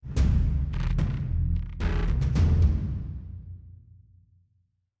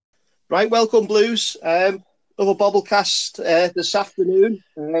Right, welcome Blues. Another Bobblecast this afternoon.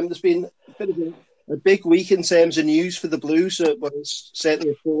 There's been a bit of a big week in terms of news for the Blues. Well, it's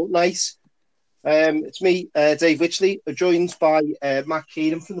certainly a fortnight. It's me, Dave Witchley, joined by Matt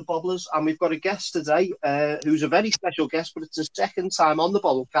Keenan from the Bobblers, and we've got a guest today who's a very special guest, but it's his second time on the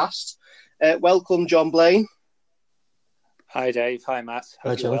Bobblecast. Welcome, John Blaine. Hi, Dave. Hi, Matt.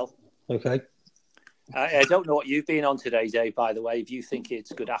 Hi, John. Well. Okay. I don't know what you've been on today, Dave, by the way. If you think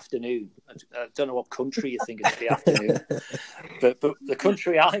it's good afternoon, I don't know what country you think it's the afternoon. But the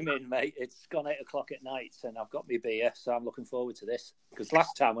country I'm in, mate, it's gone 8 o'clock at night and I've got my beer, so I'm looking forward to this. Because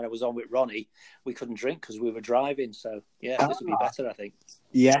last time when I was on with Ronnie, we couldn't drink because we were driving. So, yeah, this will be better, I think.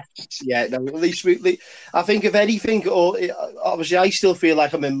 Yeah. No, at least I think if anything, or obviously I still feel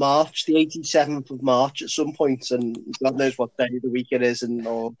like I'm in March, the 87th of March at some point, and God knows what day of the week it is.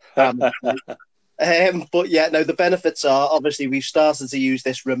 But yeah, no, the benefits are obviously we've started to use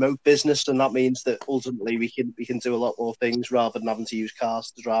this remote business, and that means that ultimately we can do a lot more things rather than having to use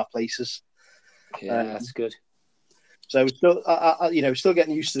cars to drive places. Yeah, that's good. So still, still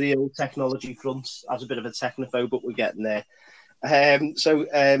getting used to the old technology front as a bit of a technophobe, but we're getting there. I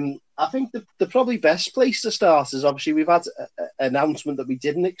think the probably best place to start is obviously we've had an announcement that we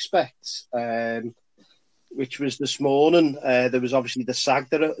didn't expect. Which was this morning. There was obviously the SAG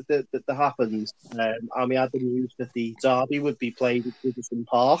that happened, and we had the news that the derby would be played at Goodison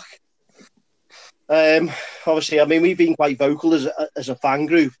Park. Obviously, I mean, we've been quite vocal as a fan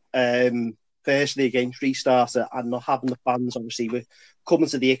group, firstly against Restarter and not having the fans. Obviously, we're coming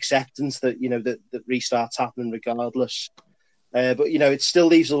to the acceptance that that Restart's happening regardless. But it still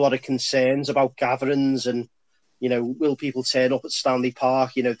leaves a lot of concerns about gatherings and. Will people turn up at Stanley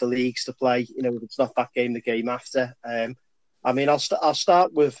Park? The leagues to play. If it's not that game, the game after. I'll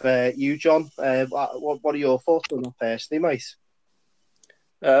start with you, John. What are your thoughts on that personally, mate?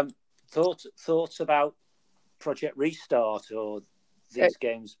 Thoughts about Project Restart or these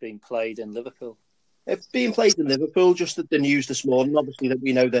games being played in Liverpool? It's being played in Liverpool. Just the news this morning, obviously, that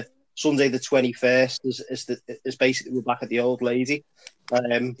we know that Sunday the 21st is basically we're back at the old lady.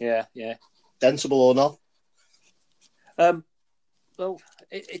 Yeah. Sensible or not? Well,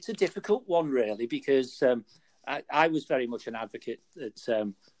 it's a difficult one, really, because I was very much an advocate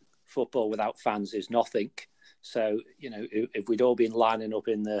that football without fans is nothing. So, if we'd all been lining up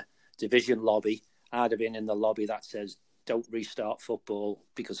in the division lobby, I'd have been in the lobby that says, don't restart football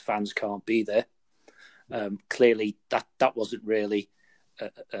because fans can't be there. Clearly, that wasn't really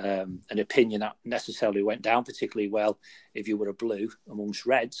an opinion that necessarily went down particularly well if you were a blue amongst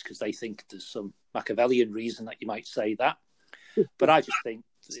reds, because they think there's some Machiavellian reason that you might say that. But I just think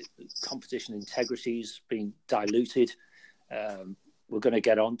competition integrity's been diluted. We're going to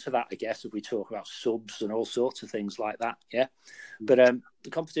get on to that, I guess, if we talk about subs and all sorts of things like that. Yeah, but the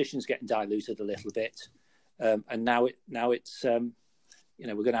competition's getting diluted a little bit, and now it's we're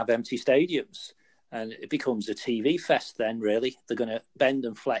going to have empty stadiums. And it becomes a TV fest then, really. They're going to bend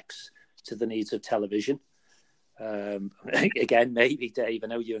and flex to the needs of television. Again, maybe, Dave, I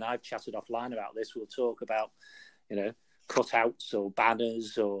know you and I have chatted offline about this. We'll talk about, cutouts or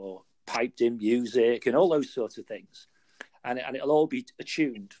banners or piped-in music and all those sorts of things. And it'll all be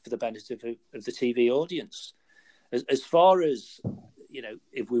attuned for the benefit of the TV audience. As far as,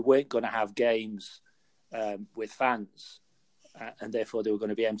 if we weren't going to have games with fans, and therefore there were going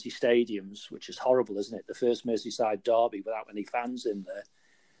to be empty stadiums, which is horrible, isn't it? The first Merseyside derby without any fans in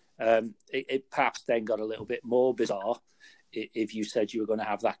there. It perhaps then got a little bit more bizarre if you said you were going to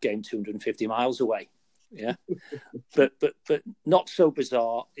have that game 250 miles away. Yeah, but not so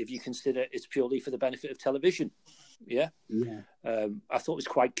bizarre if you consider it's purely for the benefit of television. Yeah. I thought it was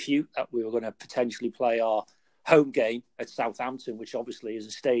quite cute that we were going to potentially play our home game at Southampton, which obviously is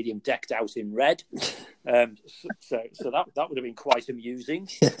a stadium decked out in red. So that would have been quite amusing.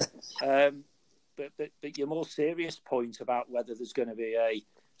 But your more serious point about whether there's going to be a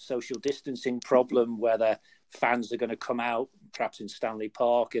social distancing problem, whether fans are going to come out, perhaps in Stanley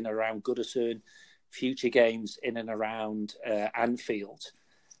Park, in around Goodison, future games in and around Anfield.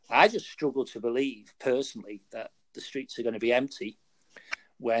 I just struggle to believe, personally, that the streets are going to be empty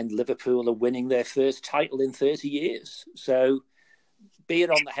when Liverpool are winning their first title in 30 years. So be it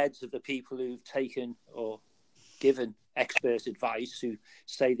on the heads of the people who've taken or given expert advice who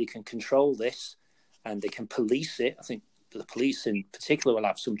say they can control this and they can police it. I think the police in particular will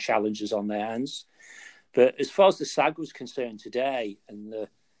have some challenges on their hands. But as far as the SAG was concerned today and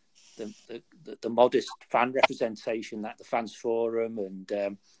the modest fan representation that the Fans Forum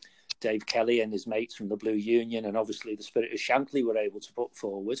and Dave Kelly and his mates from the Blue Union and obviously the Spirit of Shankly were able to put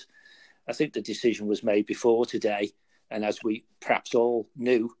forward, I think the decision was made before today. And as we perhaps all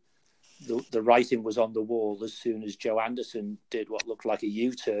knew, the writing was on the wall as soon as Joe Anderson did what looked like a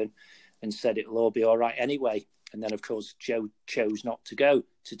U-turn and said it'll all be all right anyway. And then, of course, Joe chose not to go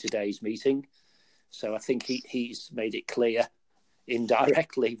to today's meeting. So I think he's made it clear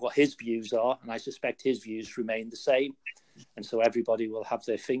indirectly what his views are, and I suspect his views remain the same. And so everybody will have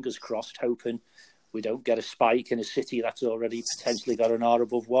their fingers crossed, hoping we don't get a spike in a city that's already potentially got an R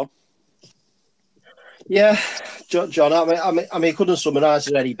above 1. Yeah, John, I mean, couldn't summarise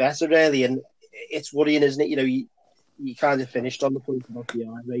it any better, really. And it's worrying, isn't it? You know, you kind of finished on the point about the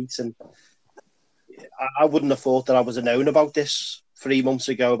I rate, and I wouldn't have thought that I was known about this 3 months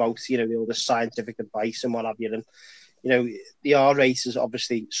ago, about, you know, all the scientific advice and what have you. And, you know, the R rate is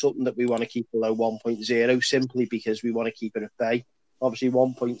obviously something that we want to keep below 1.0 simply because we want to keep it at bay. Obviously,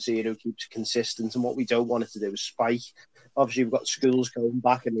 1.0 keeps it consistent, and what we don't want it to do is spike. Obviously, we've got schools going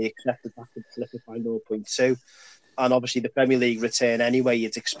back, and they accepted that to flip it by 0.2. And obviously, the Premier League return anyway,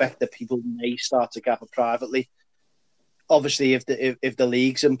 you'd expect that people may start to gather privately. Obviously, if the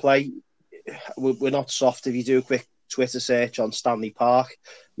league's in play, we're not soft. If you do a quick Twitter search on Stanley Park,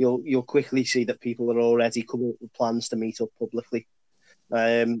 you'll quickly see that people are already coming up with plans to meet up publicly.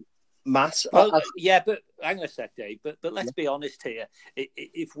 Matt? Yeah, but hang on a sec, Dave. But let's be honest here.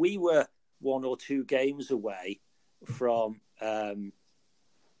 If we were 1 or 2 games away from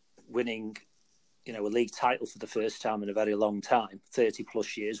winning, you know, a league title for the first time in a very long time, 30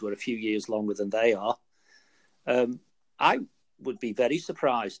 plus years, we're a few years longer than they are, I would be very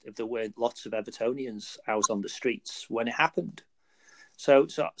surprised if there weren't lots of Evertonians out on the streets when it happened. So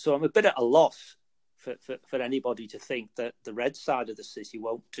I'm a bit at a loss for anybody to think that the red side of the city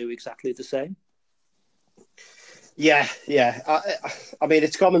won't do exactly the same. Yeah. I mean,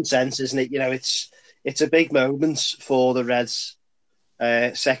 it's common sense, isn't it? You know, it's a big moment for the Reds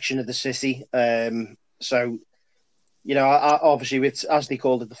section of the city. So, you know, obviously, it's, as they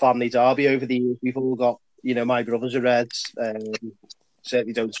called it, the family derby over the years. We've all got, you know, my brothers are Reds.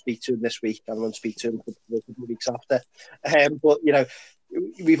 Certainly don't speak to him this week. I won't speak to him for a couple of weeks after. But, you know,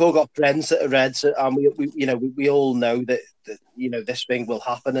 we've all got friends that are Reds, and we all know that you know, this thing will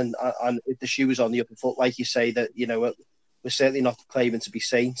happen, and if the shoe is on the upper foot, like you say, that, you know, we're certainly not claiming to be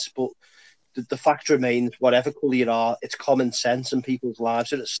saints, but the fact remains, whatever colour you are, it's common sense and people's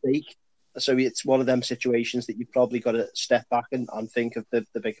lives are at stake. So it's one of them situations that you've probably got to step back and think of the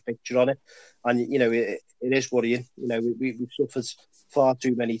bigger picture on it. And, you know, it is worrying. You know, we've suffered far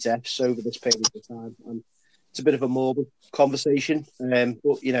too many deaths over this period of time, and it's a bit of a morbid conversation,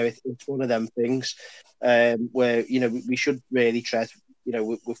 but, you know, it's one of them things where, you know, we should really tread, you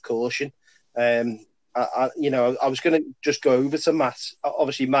know, with caution. You know, I was going to just go over to Matt.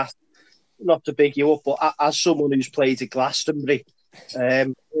 Obviously, Matt, not to big you up, but as someone who's played at Glastonbury,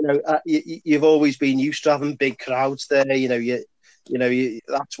 you know, you've always been used to having big crowds there. You know,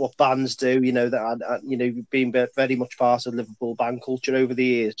 that's what bands do. You know that. You know, you've been very much part of Liverpool band culture over the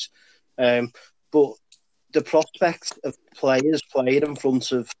years, but the prospect of players playing in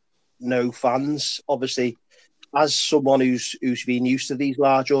front of no fans, obviously, as someone who's been used to these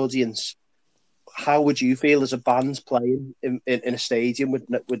large audiences, how would you feel as a band playing in a stadium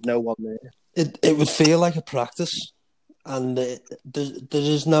with no one there? It would feel like a practice, and there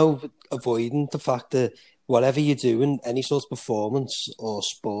is no avoiding the fact that whatever you're doing, any sort of performance or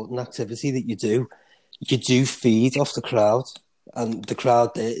sporting activity that you do feed off the crowd, and the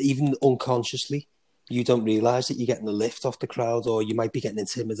crowd, even unconsciously, you don't realise that you're getting the lift off the crowd, or you might be getting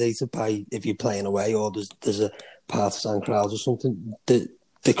intimidated by, if you're playing away or there's a partisan crowd or something.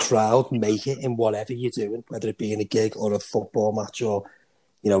 The crowd make it in whatever you're doing, whether it be in a gig or a football match, or,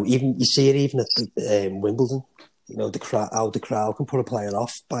 you know, even you see it even at Wimbledon. You know, how the crowd can put a player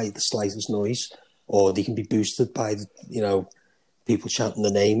off by the slightest noise, or they can be boosted by, you know, people chanting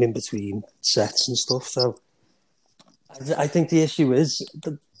the name in between sets and stuff. So I think the issue is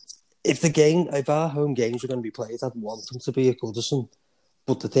that if our home games are going to be played, I'd want them to be at Goodison.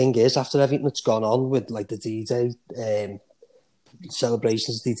 But the thing is, after everything that's gone on with, like, the D-Day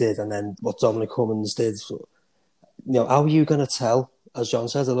celebrations they did, and then what Dominic Cummings did, you know, how are you going to tell, as John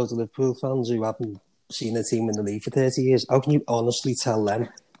said, a lot of Liverpool fans who haven't seen a team in the league for 30 years, how can you honestly tell them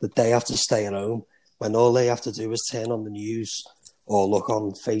that they have to stay at home when all they have to do is turn on the news or look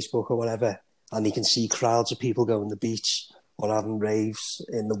on Facebook or whatever, and they can see crowds of people going to the beach or having raves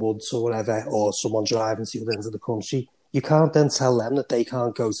in the woods or whatever, or someone driving to the other end of the country? You can't then tell them that they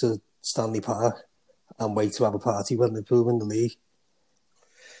can't go to Stanley Park and wait to have a party when Liverpool win the league.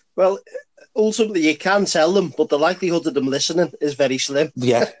 Well, ultimately you can tell them, but the likelihood of them listening is very slim.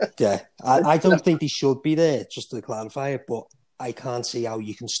 Yeah. I don't think they should be there, just to clarify it, but I can't see how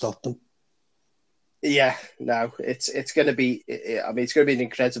you can stop them. Yeah, no, it's going to be. I mean, it's going to be an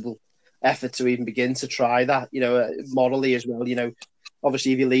incredible effort to even begin to try that. Morally as well.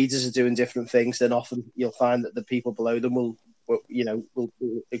 Obviously, if your leaders are doing different things, then often you'll find that the people below them will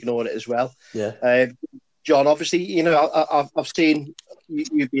ignore it as well. Yeah. John, obviously, I've seen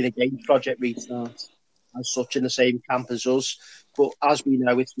you've been against Project Restart as such in the same camp as us. But as we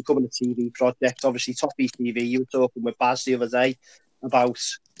know, it's becoming a TV project. Obviously, Toffee TV, you were talking with Baz the other day about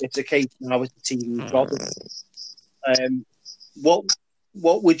it's a case now it's a TV product.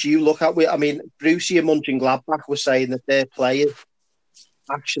 What would you look at? I mean, Brucey and Mönchengladbach were saying that their players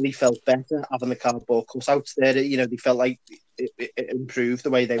actually felt better having the cardboard cutouts there. They felt like it improved the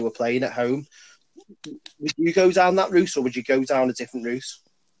way they were playing at home. Would you go down that route, or would you go down a different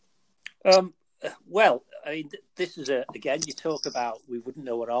route? Well, I mean, this is again. You talk about we wouldn't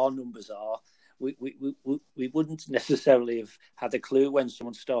know what our numbers are. We wouldn't necessarily have had a clue when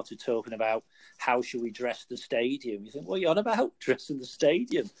someone started talking about how should we dress the stadium. You think, what are you on about dressing the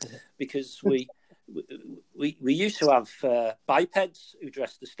stadium? Because we used to have bipeds who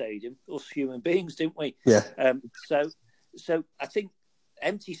dressed the stadium, us human beings, didn't we? Yeah. So I think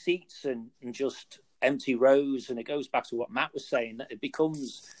empty seats and just empty rows, and it goes back to what Matt was saying, that it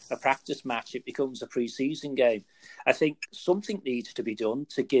becomes a practice match, it becomes a pre-season game. I think something needs to be done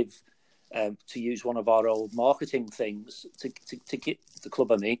to give, to use one of our old marketing things, to get the club,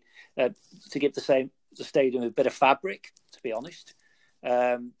 to give the stadium a bit of fabric, to be honest.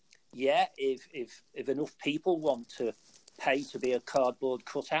 If enough people want to pay to be a cardboard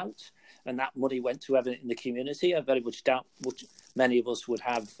cutout, and that money went to everything in the community, I very much doubt many of us would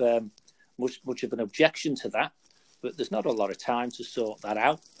have much of an objection to that. But there's not a lot of time to sort that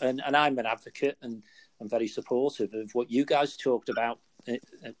out. And I'm an advocate, and I'm very supportive of what you guys talked about,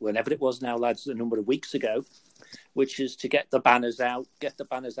 whenever it was now, lads, a number of weeks ago, which is to get the banners out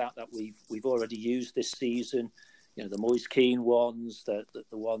that we've already used this season. The Moise Keane ones, the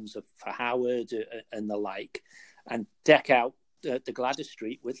ones for Howard and the like, and deck out the Gladys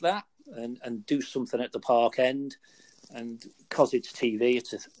Street with that, and do something at the Park End. And because it's TV,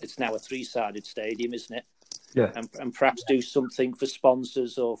 it's now a 3-sided stadium, isn't it? Yeah. And perhaps do something for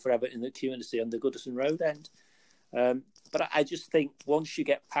sponsors or for everything in the community on the Goodison Road end. But I just think once you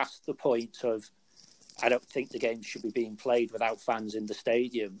get past the point of, I don't think the game should be being played without fans in the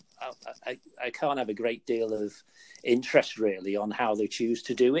stadium, I can't have a great deal of interest really on how they choose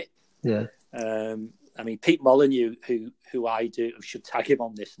to do it. Yeah. I mean, Pete Molyneux, who I should tag him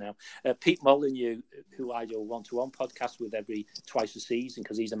on this now. Pete Molyneux, who I do a one-to-one podcast with twice a season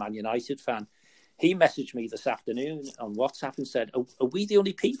because he's a Man United fan. He messaged me this afternoon on WhatsApp and said, are we the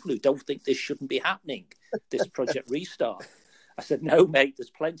only people who don't think this shouldn't be happening, this Project Restart? I said, no, mate,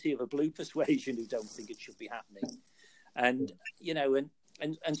 there's plenty of a blue persuasion who don't think it should be happening. And,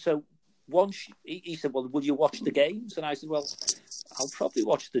 and so once he said, well, will you watch the games? And I said, well, I'll probably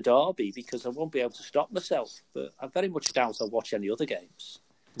watch the derby because I won't be able to stop myself. But I very much doubt I'll watch any other games.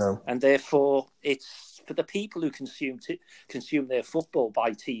 No. And therefore, it's for the people who consume their football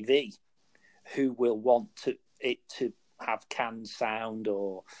by TV, who will want it to have canned sound,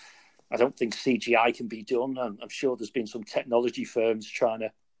 or I don't think CGI can be done. I'm sure there's been some technology firms trying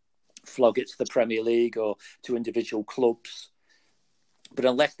to flog it to the Premier League or to individual clubs. But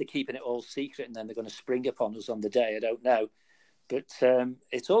unless they're keeping it all secret and then they're going to spring upon us on the day, I don't know. But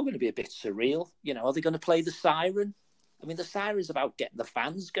it's all going to be a bit surreal. Are they going to play the siren? I mean, the siren's about getting the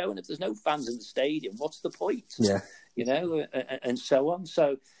fans going. If there's no fans in the stadium, what's the point? Yeah. And so on.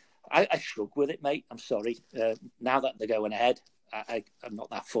 So I shrug with it, mate. I'm sorry. Now that they're going ahead, I'm not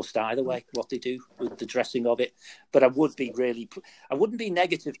that fussed either way what they do with the dressing of it. But I wouldn't be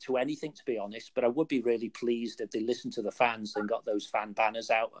negative to anything, to be honest, but I would be really pleased if they listened to the fans and got those fan banners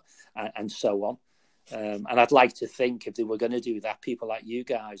out and so on. And I'd like to think if they were going to do that, people like you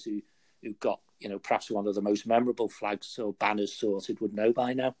guys who got, perhaps one of the most memorable flags or banners sorted would know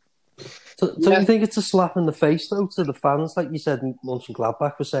by now. So you think it's a slap in the face, though, to the fans? Like you said,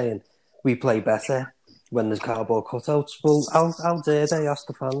 Mönchengladbach were saying, we play better when there's cardboard cutouts. Well, how dare they ask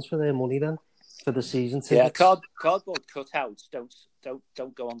the fans for their money then, for the season tickets? Yeah, cardboard cutouts don't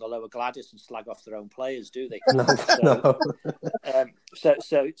go on the Lower Gladys and slag off their own players, do they? No.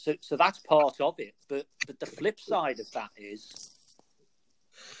 So that's part of it. But the flip side of that is,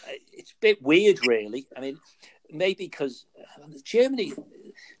 it's a bit weird, really. I mean, maybe because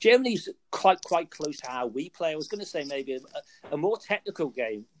Germany's quite close to how we play. I was going to say maybe a more technical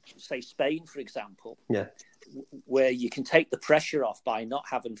game, say Spain, for example, where you can take the pressure off by not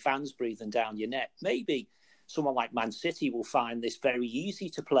having fans breathing down your neck. Maybe someone like Man City will find this very easy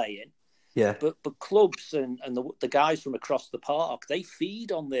to play in. Yeah. But clubs and the guys from across the park, they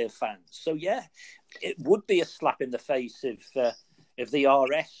feed on their fans. So, yeah, it would be a slap in the face if if the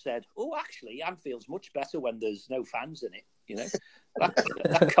RS said, "Oh, actually, Anfield's much better when there's no fans in it,"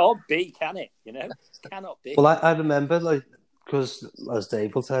 that can't be, can it? Cannot be. Well, I remember, because as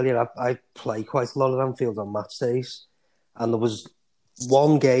Dave will tell you, I play quite a lot of Anfield on match days, and there was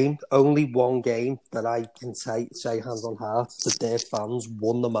only one game that I can say hands on heart that their fans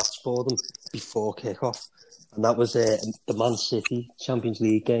won the match for them before kick-off, and that was the Man City Champions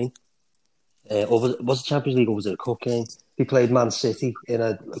League game. Was it Champions League or was it a cup game? They played Man City in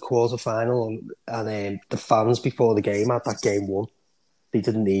a quarter-final, and the fans before the game had that game won. They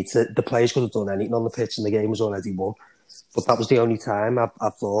didn't need to. The players could have done anything on the pitch, and the game was already won. But that was the only time I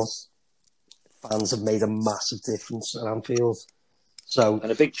thought fans have made a massive difference at Anfield.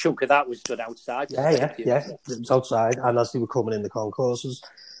 And a big chunk of that was stood outside. Yeah. It was outside, and as they were coming in the concourses.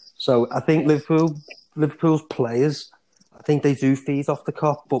 So I think Liverpool's players, I think they do feed off the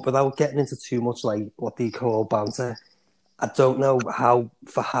Kop, but without getting into too much what they call banter, I don't know how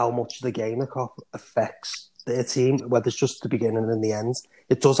much the game the Kop affects their team, whether it's just the beginning and the end.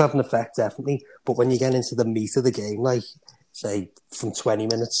 It does have an effect, definitely, but when you get into the meat of the game, say from 20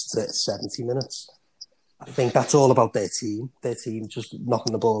 minutes to 70 minutes, I think that's all about their team. Their team just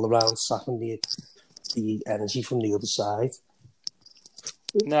knocking the ball around, sapping the energy from the other side.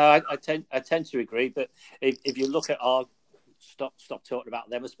 No, I tend to agree. But if you look at our stop talking about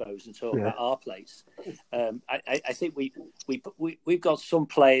them, I suppose, and talk about our place. I think we've got some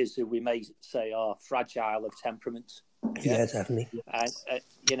players who we may say are fragile of temperament. Yeah, definitely.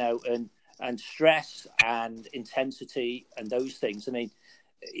 And and stress and intensity and those things. I mean,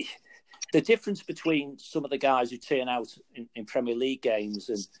 the difference between some of the guys who turn out in Premier League games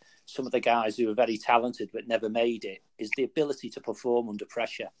and some of the guys who are very talented but never made it is the ability to perform under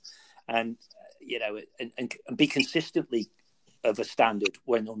pressure and be consistently of a standard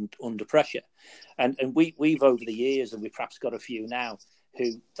when under pressure. And we've over the years, and we've perhaps got a few now,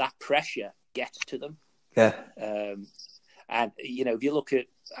 who that pressure gets to them. Yeah. And, if you look at,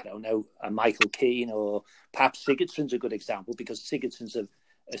 I don't know, a Michael Keane or perhaps Sigurdsson's a good example because Sigurdsson's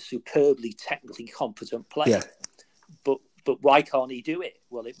a superbly technically competent player. Yeah. But why can't he do it?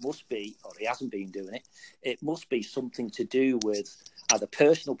 Well, it must be, or he hasn't been doing it, it must be something to do with either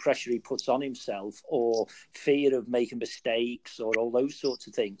personal pressure he puts on himself or fear of making mistakes or all those sorts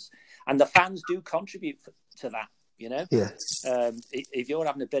of things. And the fans do contribute to that, Yeah. If you're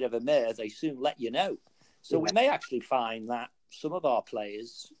having a bit of a mare, they soon let you know. So we may actually find that some of our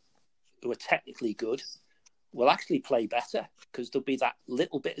players who are technically good will actually play better because there'll be that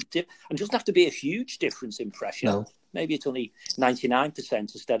little bit of dip. And it doesn't have to be a huge difference in pressure. No. Maybe it's only 99%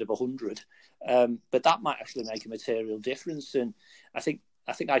 instead of 100. But that might actually make a material difference. And I think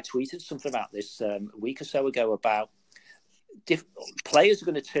I tweeted something about this a week or so ago about players are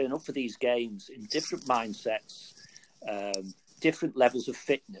going to turn up for these games in different mindsets, different levels of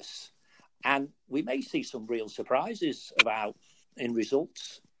fitness. And we may see some real surprises in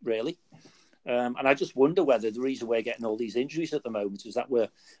results, really. And I just wonder whether the reason we're getting all these injuries at the moment is that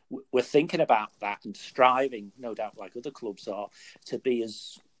we're thinking about that and striving, no doubt, like other clubs are, to be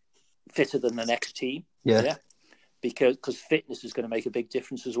as fitter than the next team. Yeah. Because fitness is going to make a big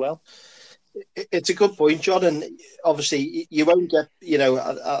difference as well. It's a good point, John. And obviously, you won't get,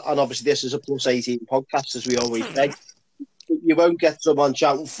 and obviously this is a plus 18 podcast, as we always say. You won't get someone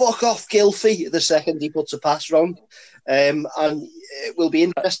shouting, "Fuck off, Gylfi," the second he puts a pass wrong. And it will be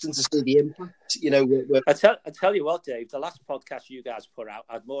interesting to see the impact. I tell you what, Dave, the last podcast you guys put out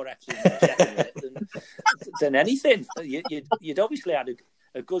had more F's in it than anything. You'd obviously had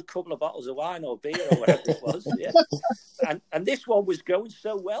a good couple of bottles of wine or beer or whatever it was. Yeah. And this one was going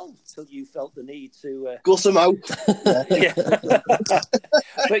so well till you felt the need to... gut them out. Yeah.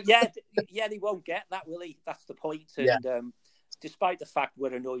 But they won't get that, will he? That's the point. And despite the fact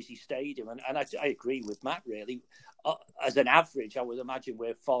we're a noisy stadium, and I agree with Matt, really, as an average, I would imagine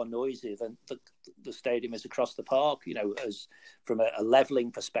we're far noisier than the stadium is across the park, as from a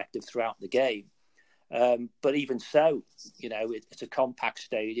levelling perspective throughout the game. But even so, it's a compact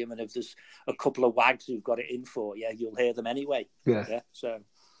stadium, and if there's a couple of wags who've got it in for you, you'll hear them anyway. Yeah.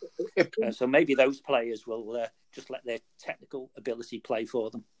 So maybe those players will just let their technical ability play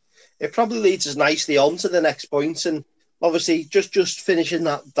for them. It probably leads us nicely on to the next point, and obviously just finishing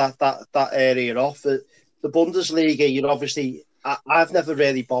that area off. The Bundesliga, obviously, I've never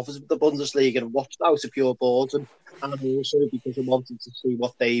really bothered with the Bundesliga and watched out of pure boredom. And also because I wanted to see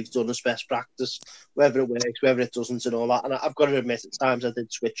what they've done as best practice, whether it works, whether it doesn't, and all that. And I've got to admit, at times I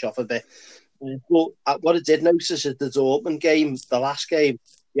did switch off a bit. But what I did notice at the Dortmund game, the last game,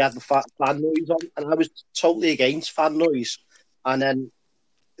 you had the fan noise on, and I was totally against fan noise. And then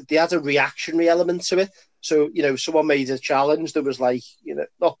they had a reactionary element to it. So, you know, someone made a challenge. There was like, you know,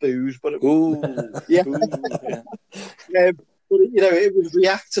 not booze, but it, yeah. But, you know, it was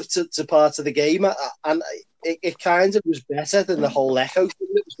reactive to part of the game, and it kind of was better than the whole echo thing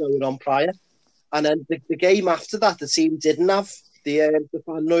that was going on prior. And then the game after that, the team didn't have the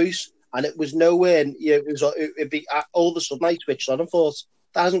fan noise, and it was nowhere. You know, it'd be all of a sudden I switched on and thought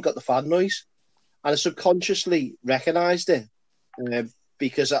that hasn't got the fan noise, and I subconsciously recognised it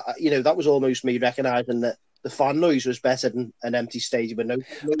because you know, that was almost me recognising that the fan noise was better than an empty stadium with no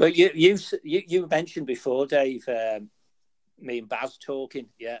fan noise. But you mentioned before, Dave, me and Baz talking,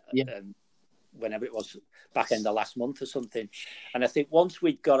 whenever it was back end of last month or something, and I think once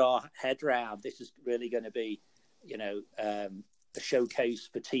we'd got our head round, this is really going to be, you know, a showcase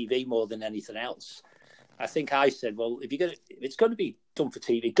for TV more than anything else. I think I said, well, if it's going to be done for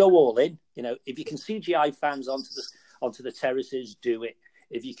TV, go all in. You know, if you can CGI fans onto the terraces, do it.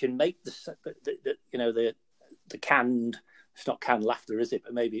 If you can make the canned, it's not canned laughter, is it?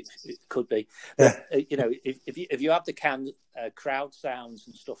 But maybe it could be. Yeah. You know, if you have the canned crowd sounds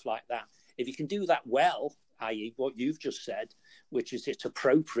and stuff like that, if you can do that well, i.e. what you've just said, which is it's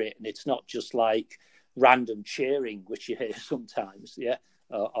appropriate and it's not just like random cheering, which you hear sometimes,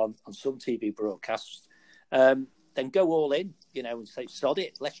 on some TV broadcasts, then go all in, you know, and say, sod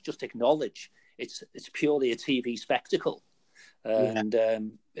it. Let's just acknowledge it's purely a TV spectacle. And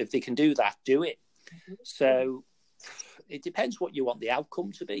if they can do that, do it. So it depends what you want the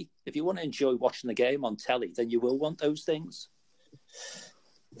outcome to be. If you want to enjoy watching the game on telly, then you will want those things.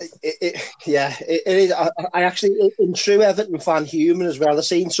 It is. I actually, in true Everton fan humour as well, I've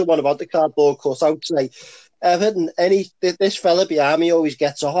seen someone about the cardboard cutout say, Everton, this fella behind me always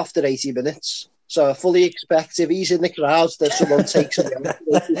gets off after 80 minutes. So I fully expect if he's in the crowd that someone takes him out.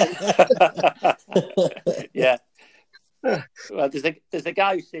 Yeah. Well, there's a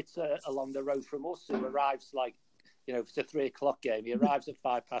guy who sits along the road from us who arrives like, you know, if it's a 3:00 game, he arrives at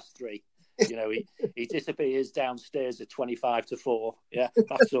 3:05. You know, he disappears downstairs at 4:25. Yeah,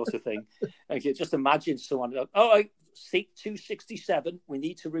 that sort of thing. And you just imagine someone, seat 267, we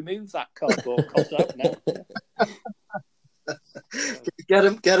need to remove that cardboard cutout now. Get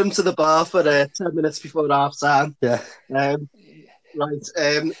him to the bar for 10 minutes before half time. Yeah. Right.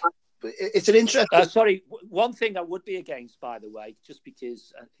 It's an interesting. Sorry, one thing I would be against, by the way, just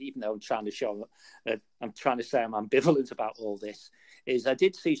because, even though I'm trying to say I'm ambivalent about all this, is I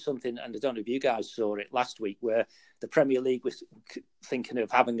did see something, and I don't know if you guys saw it last week, where the Premier League was thinking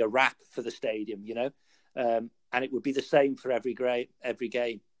of having a wrap for the stadium, you know, and it would be the same for every game.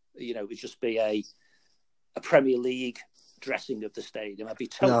 You know, it would just be a Premier League dressing of the stadium. I'd be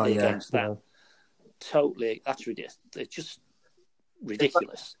totally against that. No. Totally, that's ridiculous. It's just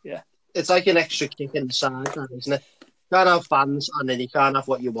ridiculous. Yeah, it's like an extra kick in the side, isn't it? You can't have fans, and then you can't have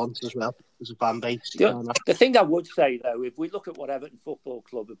what you want as well as a fan base. The thing I would say, though, if we look at what Everton Football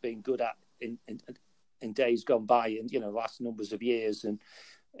Club have been good at in days gone by, and, you know, last numbers of years, and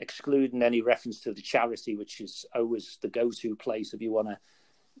excluding any reference to the charity, which is always the go-to place if you want to,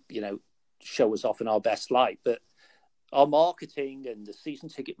 you know, show us off in our best light, but our marketing and the season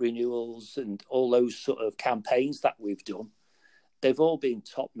ticket renewals and all those sort of campaigns that we've done, they've all been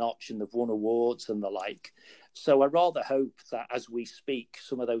top-notch and they've won awards and the like. So I rather hope that as we speak,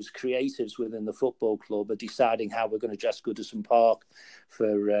 some of those creatives within the football club are deciding how we're going to dress Goodison Park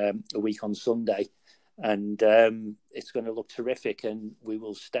for a week on Sunday. And it's going to look terrific, and we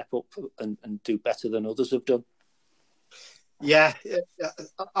will step up and do better than others have done. Yeah,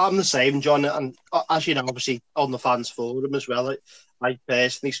 I'm the same, John. And as you know, obviously on the fans forum as well, I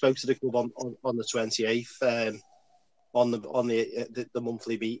personally spoke to the club on the 28th. On the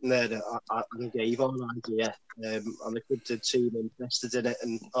monthly meeting there, I gave on an idea, and the club did seem interested in it.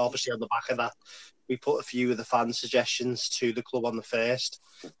 And obviously, on the back of that, we put a few of the fan suggestions to the club on the first.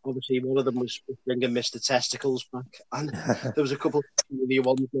 Obviously, one of them was bringing Mr. Testicles back, and there was a couple of new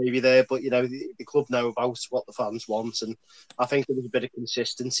ones maybe there. But you know, the club know about what the fans want, and I think there was a bit of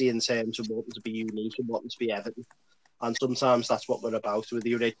consistency in terms of wanting to be unique and wanting to be Everton. And sometimes that's what we're about. With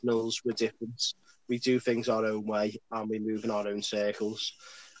the originals, we're different. We do things our own way, and we move in our own circles.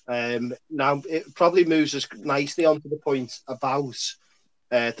 Now, it probably moves us nicely onto the point about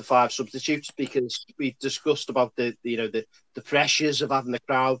the 5 substitutes, because we discussed about the pressures of having the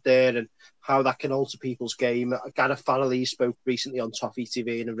crowd there and how that can alter people's game. Gareth Farrelly spoke recently on Toffee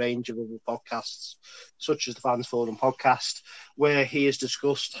TV and a range of other podcasts, such as the Fans Forum podcast, where he has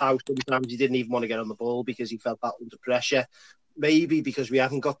discussed how sometimes he didn't even want to get on the ball because he felt that under pressure. Maybe because we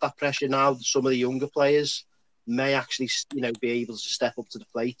haven't got that pressure now, some of the younger players may actually, you know, be able to step up to the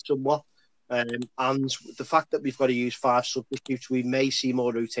plate somewhat. And the fact that we've got to use 5 substitutes, we may see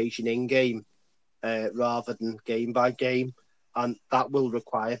more rotation in game rather than game by game, and that will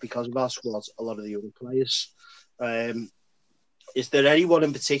require, because of our squad, a lot of the young players. Is there anyone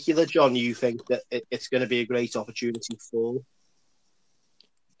in particular, John, you think that it's going to be a great opportunity for?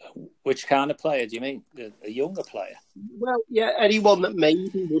 Which kind of player do you mean? A younger player? Well, yeah, anyone that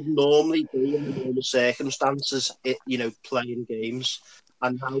maybe would normally be in the normal circumstances, playing games,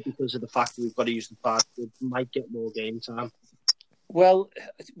 and now because of the fact that we've got to use the 5, we might get more game time. Well,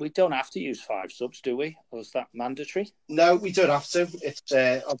 we don't have to use 5 subs, do we? Or is that mandatory? No, we don't have to. It's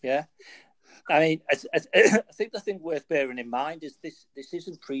yeah. I mean, I think the thing worth bearing in mind is this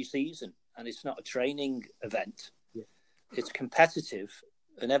isn't pre-season and it's not a training event. Yeah. It's competitive,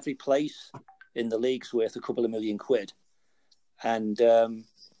 and every place in the league's worth a couple of million quid. And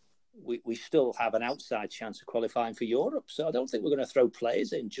we still have an outside chance of qualifying for Europe. So I don't think we're going to throw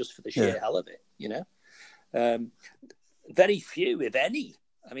players in just for the sheer hell of it, Very few, if any.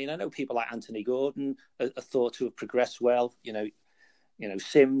 I mean, I know people like Anthony Gordon are thought to have progressed well.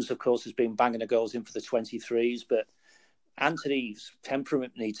 Sims, of course, has been banging the goals in for the 23s, but Anthony's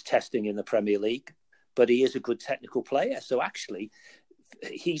temperament needs testing in the Premier League, but he is a good technical player. So actually,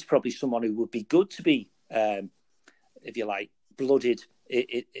 he's probably someone who would be good to be, if you like, blooded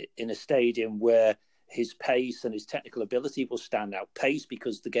in a stadium where his pace and his technical ability will stand out. Pace,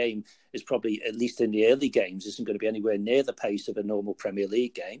 because the game is probably, at least in the early games, isn't going to be anywhere near the pace of a normal Premier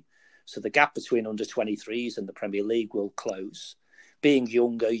League game. So the gap between under-23s and the Premier League will close. Being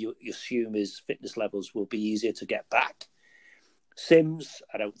younger, you assume his fitness levels will be easier to get back. Sims,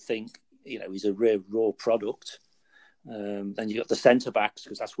 I don't think, he's a real raw product. Then you've got the centre-backs,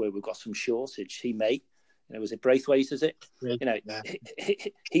 because that's where we've got some shortage. He may. Was it Braithwaite, is it? Yeah.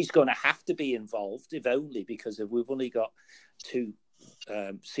 He's going to have to be involved, if only because we've only got 2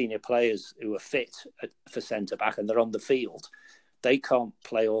 senior players who are fit for centre-back and they're on the field. They can't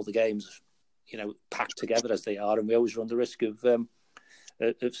play all the games, packed together as they are, and we always run the risk of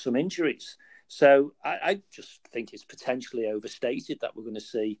some injuries. So I just think it's potentially overstated that we're going to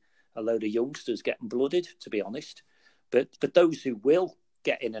see a load of youngsters getting blooded, to be honest. But those who will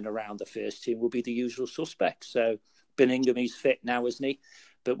get in and around the first team will be the usual suspects. So Bellingham, he's fit now, isn't he?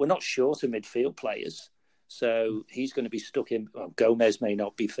 But we're not short of midfield players. So he's going to be stuck in. Well, Gomez may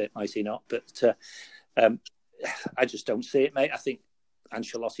not be fit, might he not? But I just don't see it, mate. I think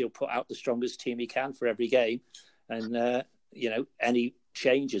Ancelotti will put out the strongest team he can for every game. And, any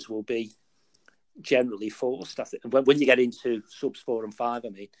changes will be generally forced. I think when you get into subs 4 and 5, I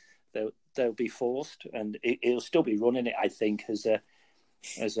mean, they'll be forced, and he'll still be running it, I think, as a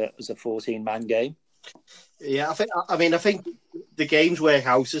 14-man game. Yeah, I think the games work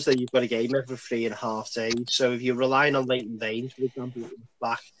out as that you've got a game every 3.5 days. So if you're relying on Leighton Baines, for example,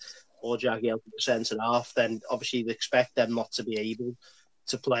 back, or Jagielka centre half, then obviously you'd expect them not to be able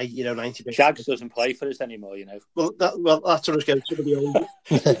to play, 90 minutes. Jags doesn't play for us anymore, Well, that's what I was going to.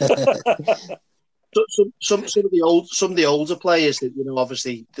 Some of the older players that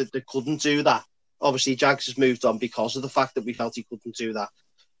obviously that couldn't do that. Obviously, Jags has moved on because of the fact that we felt he couldn't do that.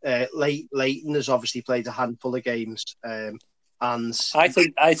 Leighton has obviously played a handful of games, and I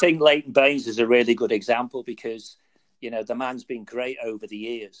think Leighton Baines is a really good example because the man's been great over the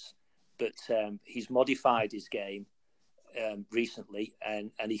years, but he's modified his game recently,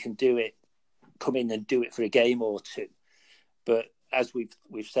 and he can come in and do it for a game or 2. But as we've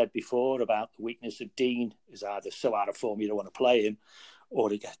said before about the weakness of Dean, is either so out of form you don't want to play him, or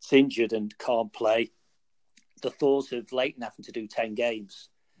he gets injured and can't play. The thought of Leighton having to do 10 games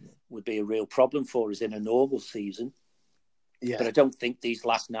would be a real problem for us in a normal season. Yeah. But I don't think these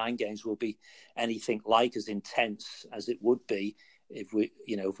last 9 games will be anything like as intense as it would be if we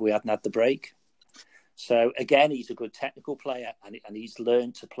hadn't had the break. So again, he's a good technical player, and he's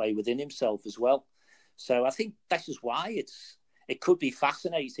learned to play within himself as well. So I think this is why it could be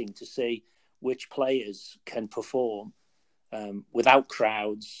fascinating to see which players can perform without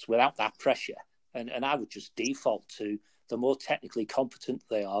crowds, without that pressure. And I would just default to the more technically competent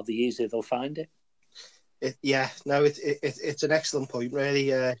they are, the easier they'll find it. It's an excellent point,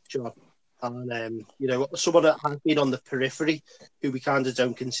 really, John. And, someone that has been on the periphery, who we kind of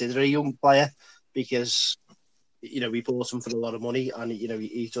don't consider a young player, because, we bought him for a lot of money, and,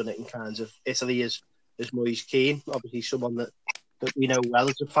 he's done it in kinds of Italy as Moise Kean, obviously someone that we know well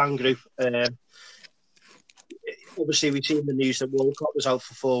as a fan group. Obviously, we've seen the news that Walcott was out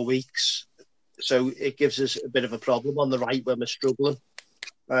for 4 weeks, so it gives us a bit of a problem on the right when we're struggling.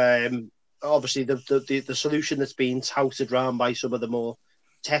 Obviously, the solution that's been touted around by some of the more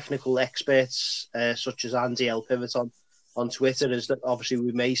technical experts, such as Andy El Pivoton, on Twitter is that obviously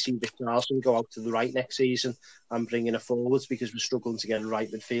we may see Richarlison go out to the right next season and bring in a forwards because we're struggling to get a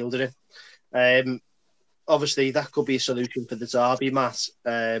right midfielder in. Obviously, that could be a solution for the derby, Matt.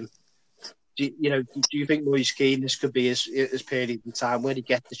 Do you think Moise Kean, this could be his period in time where he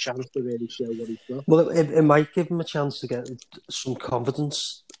gets the chance to really show what he's got? Well, it might give him a chance to get some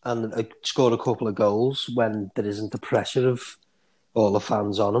confidence and score a couple of goals when there isn't the pressure of all the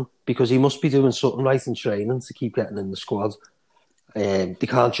fans on him, because he must be doing something right in training to keep getting in the squad. They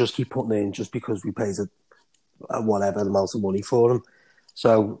can't just keep putting in just because we paid a whatever amount of money for him.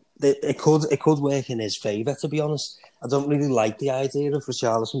 So it could work in his favour, to be honest. I don't really like the idea of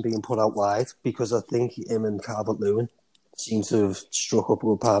Richarlison being put out wide, because I think him and Calvert-Lewin seem to have struck up a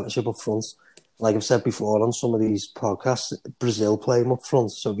good partnership up front. Like I've said before on some of these podcasts, Brazil play him up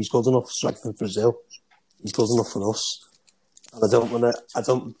front, so if he's good enough strike for Brazil, he's good enough for us. And I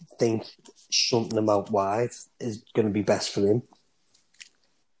don't think shunting him out wide is going to be best for him.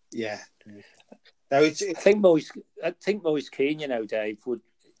 Yeah. I think Moise Kean, Dave, would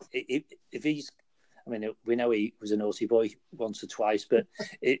if he's. I mean, we know he was a naughty boy once or twice, but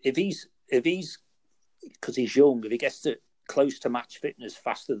if he's because he's young, if he gets close to match fitness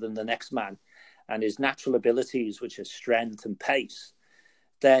faster than the next man, and his natural abilities, which are strength and pace,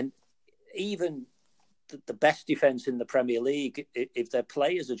 then even the best defence in the Premier League, if their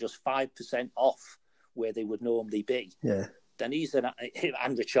players are just 5% off where they would normally be, then he's and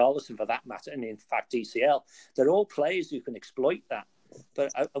Richarlison for that matter, and in fact ECL, they're all players who can exploit that.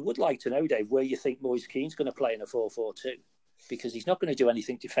 But I would like to know, Dave, where you think Moise Kean's going to play in a 4-4-2, because he's not going to do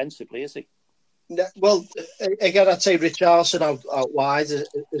anything defensively, is he? No, well, again, I'd say Richarlison out wide,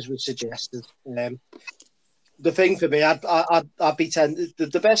 as we suggested. The thing for me, I'd be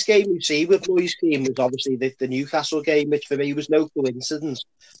the best game we've seen with Moise Kean was obviously the Newcastle game, which for me was no coincidence.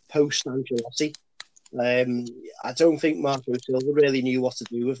 Post Ancelotti, I don't think Marco Silva really knew what to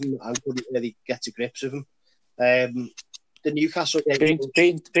do with him and couldn't really get to grips with him. The Newcastle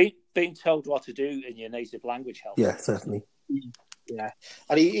game, being told what to do in your native language helps. Yeah, certainly. Yeah,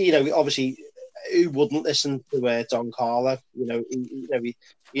 and he obviously, who wouldn't listen to Don Carlo? He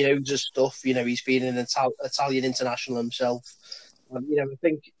knows his stuff. He's been an Italian international himself. I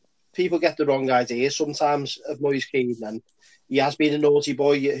think people get the wrong idea sometimes of Moise Kean, and he has been a naughty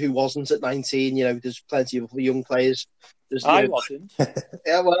boy who wasn't at 19. There's plenty of young players. I wasn't.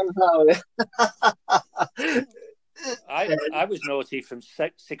 Yeah, well, no. I was naughty from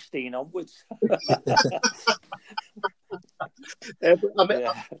 16 onwards.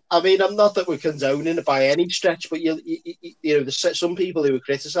 I mean, I'm not that we're condoning it by any stretch, but there's some people who were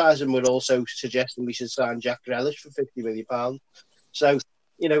criticising were also suggesting we should sign Jack Grealish for £50 million. So,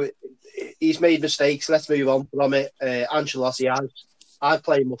 he's made mistakes. Let's move on from it. Ancelotti, I'd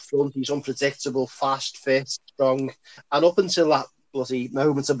play him up front. He's unpredictable, fast, fit, strong, and up until that bloody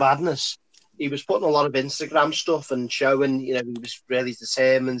moment of badness, he was putting a lot of Instagram stuff and showing, he was really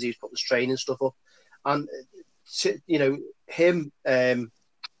determined. He was putting his training stuff up. And, him,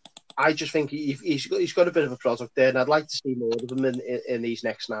 I just think he's got a bit of a product there, and I'd like to see more of him in these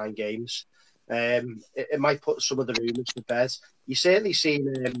next 9 games. It might put some of the rumours to bed. You've certainly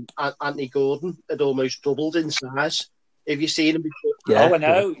seen Anthony Gordon had almost doubled in size. Have you seen him before? Yeah. Oh, I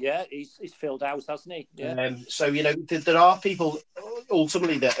know. Yeah, he's filled out, hasn't he? Yeah. So, there are people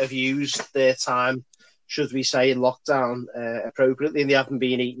ultimately that have used their time, should we say, in lockdown appropriately, and they haven't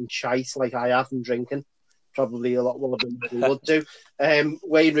been eating shite like I have and drinking. Probably a lot more than we would do.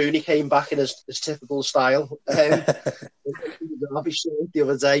 Wayne Rooney came back in his typical style. Derby shirt the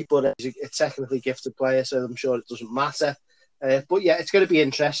other day, but he's a technically gifted player, so I'm sure it doesn't matter. But yeah, it's going to be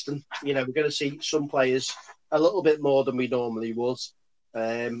interesting. We're going to see some players a little bit more than we normally would.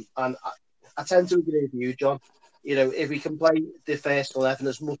 And I tend to agree with you, John. If we can play the first 11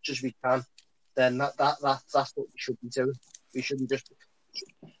 as much as we can, then that's what we should be doing. We shouldn't just.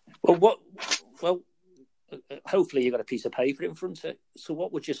 Well, hopefully you've got a piece of paper in front of it. So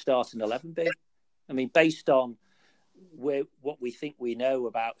what would your starting 11 be? I mean, based on what we think we know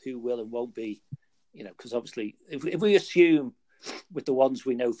about who will and won't be, because obviously if we assume with the ones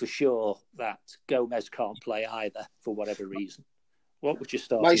we know for sure that Gomez can't play either for whatever reason, what would you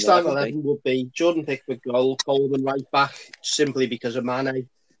start? My starting 11 would be Jordan Pickford goal, Coleman right back, simply because of Mane,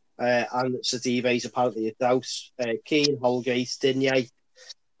 and Sadive's apparently a doubt. Keane, Holgate, Digne.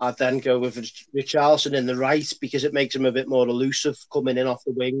 I'd then go with Richarlison in the right because it makes him a bit more elusive coming in off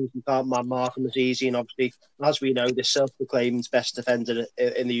the wing. You can't mark him as easy. And obviously, as we know, the self-proclaimed best defender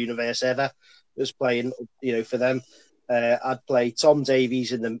in the universe ever was playing, for them. I'd play Tom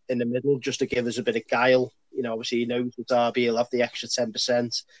Davies in the middle just to give us a bit of guile. Obviously, he knows the derby, he'll have the extra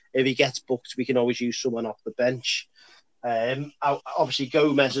 10%. If he gets booked, we can always use someone off the bench. Obviously,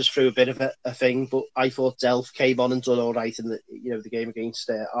 Gomez is through a bit of a thing, but I thought Delph came on and done all right in the game against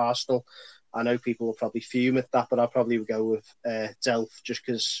Arsenal. I know people will probably fume at that, but I'll probably go with Delph just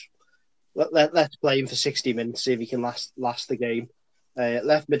because let's play him for 60 minutes, see if he can last the game.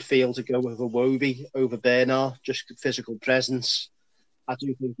 Left midfield to go with Iwobi over Bernard, just physical presence. I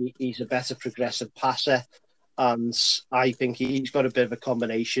do think he's a better progressive passer, and I think he's got a bit of a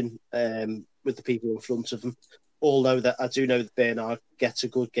combination with the people in front of him. Although that I do know that Bernard gets a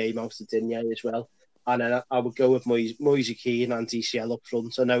good game out of Digne as well. And then I would go with Moise Kean and DCL up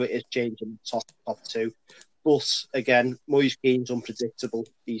front. I know it is changing the top two. But again, Moise Kean's unpredictable.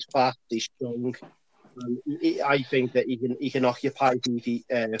 He's fast, he's strong. I think that he can occupy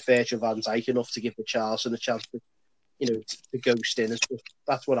Virgil van Dijk enough to give the Charleston a chance to ghost in.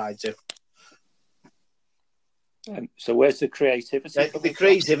 That's what I do. So where's the creativity? The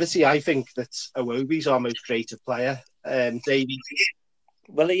creativity, I think that Iwobi's our most creative player. Davies.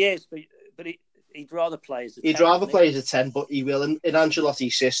 Well, he is, but he'd rather play as a 10. He'd rather play as a 10, but he will in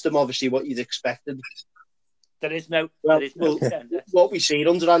Ancelotti's system. Obviously, what you'd expected. There is no 10. What we've seen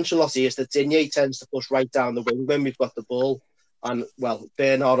under Ancelotti is that Digne tends to push right down the wing when we've got the ball. And,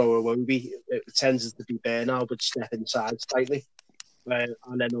 Bernard or Iwobi, it tends to be Bernard would step inside slightly. And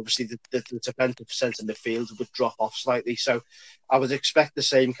then, obviously, the defensive centre midfield would drop off slightly. So I would expect the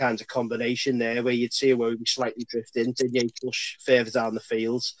same kind of combination there where you'd see Iwobi slightly drift in, Digne push further down the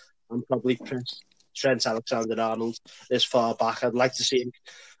field and probably press Trent Alexander-Arnold as far back. I'd like to see,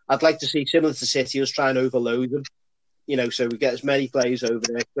 similar to City, us try and overload them, so we get as many players over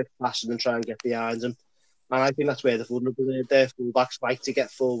there, quick passing and try and get behind them. And I think that's where the vulnerable their fullbacks like to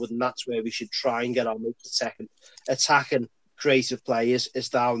get forward, and that's where we should try and get our most attacking creative players is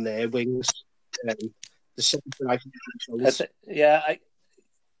down there, wings. The second thing I think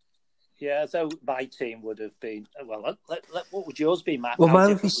so my team would have been, what would yours be, Matt? Well, mine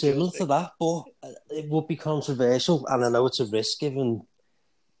would be similar to that, but it would be controversial, and I know it's a risk given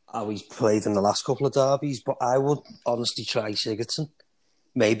how he's played in the last couple of derbies, but I would honestly try Sigurdsson,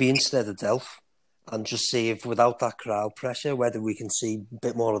 maybe instead of Delph, and just see if without that crowd pressure, whether we can see a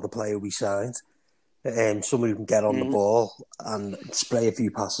bit more of the player we signed. Someone who can get on the ball and spray a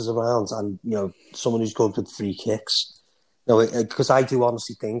few passes around, and someone who's good with free kicks. Because I do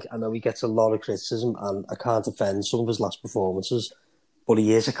honestly think, I know he gets a lot of criticism, and I can't defend some of his last performances, but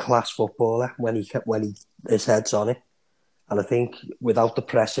he is a class footballer when his head's on it. And I think without the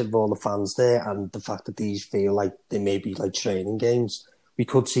pressure of all the fans there, and the fact that these feel like they may be like training games, we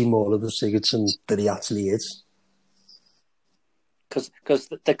could see more of the Sigurdsson that he actually is. Because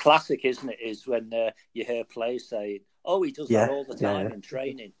the classic, isn't it, is when you hear players saying, he does that all the time in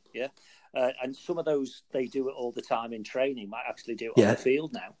training. Yeah. And some of those, they do it all the time in training, might actually do it on the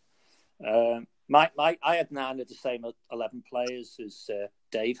field now. I had 9 of the same 11 players as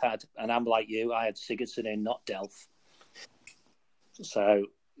Dave had, and I'm like you, I had Sigurdsson in, not Delph. So,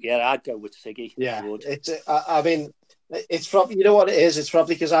 I'd go with Siggy. Yeah, it's probably, you know what it is? It's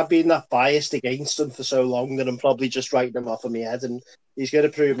probably because I've been that biased against him for so long that I'm probably just writing him off in my head, and he's going to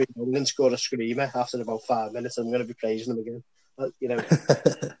prove me wrong and score a screamer after about 5 minutes. I'm going to be praising him again.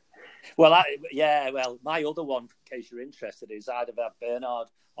 Well, my other one, in case you're interested, is I'd have had Bernard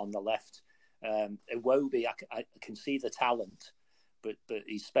on the left. Iwobi, I can see the talent, but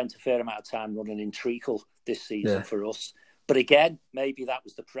he's spent a fair amount of time running in treacle this season for us. But again, maybe that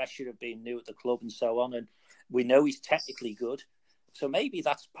was the pressure of being new at the club and so on. And we know he's technically good. So maybe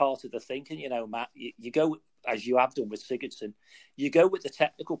that's part of the thinking, Matt. You go, as you have done with Sigurdsson, you go with the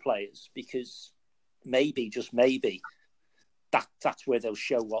technical players because maybe, just maybe, that's where they'll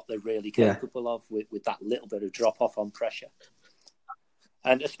show what they're really capable of with that little bit of drop-off on pressure.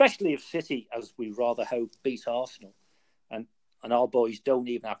 And especially if City, as we rather hope, beat Arsenal, and our boys don't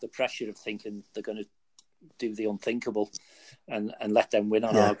even have the pressure of thinking they're going to do the unthinkable and let them win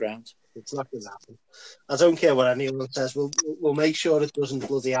on our ground. It's not going to happen. I don't care what anyone says. We'll make sure it doesn't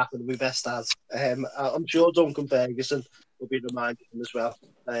bloody happen. We best as. I'm sure Duncan Ferguson will be reminded of them as well.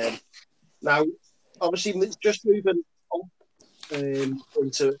 Now, obviously, just moving on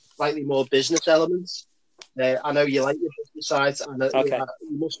into slightly more business elements. I know you like your business sides, and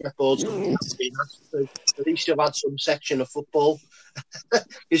you must get bored. So at least you've had some section of football,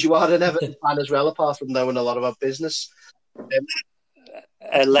 because you are an Everton fan as well, apart from knowing a lot about business.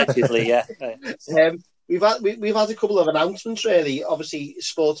 Allegedly, yeah. We've had a couple of announcements, really. Obviously,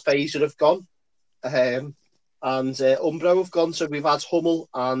 Sports Phaser have gone, and Umbro have gone. So we've had Hummel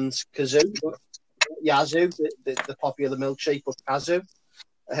and Yazoo, the popular milkshake, but Kazoo.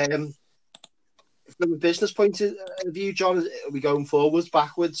 From a business point of view, John, are we going forwards,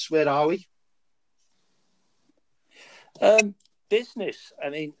 backwards? Where are we? Business. I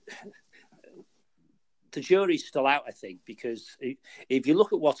mean, the jury's still out, I think, because if you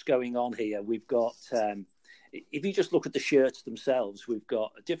look at what's going on here, we've got, if you just look at the shirts themselves, we've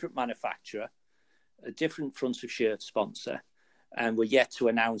got a different manufacturer, a different front of shirt sponsor, and we're yet to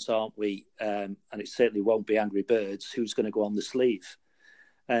announce, aren't we? And it certainly won't be Angry Birds, who's going to go on the sleeve.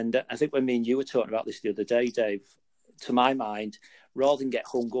 And I think when me and you were talking about this the other day, Dave, to my mind, rather than get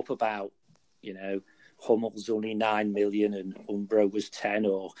hung up about, Hummel's only 9 million and Umbro was 10,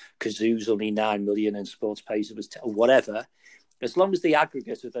 or Kazoo's only 9 million and SportsPacer was 10, or whatever, as long as the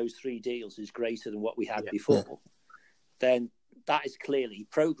aggregate of those three deals is greater than what we had before, then that is clearly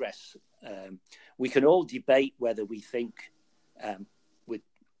progress. We can all debate whether we think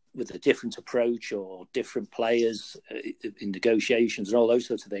with a different approach or different players in negotiations and all those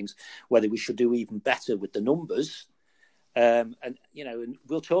sorts of things, whether we should do even better with the numbers. And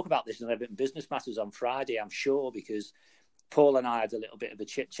we'll talk about this in Everton Business Matters on Friday, I'm sure, because Paul and I had a little bit of a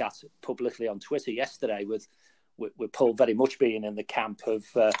chit chat publicly on Twitter yesterday with Paul very much being in the camp of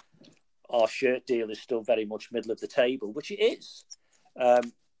our shirt deal is still very much middle of the table, which it is.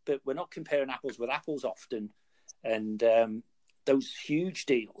 But we're not comparing apples with apples often. And those huge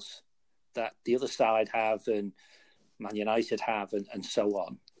deals that the other side have and Man United have and so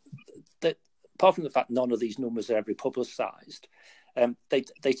on, that apart from the fact none of these numbers are ever publicised,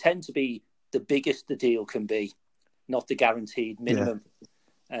 they tend to be the biggest the deal can be, not the guaranteed minimum.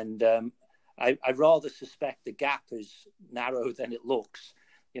 Yeah. And I rather suspect the gap is narrower than it looks.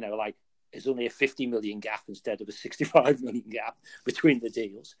 Like there's only a 50 million gap instead of a 65 million gap between the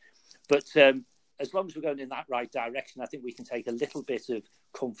deals. But as long as we're going in that right direction, I think we can take a little bit of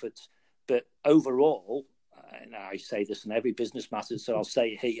comfort. But overall, and I say this in every Business Matters, so I'll say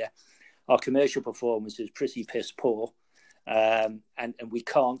it here, our commercial performance is pretty piss poor. And we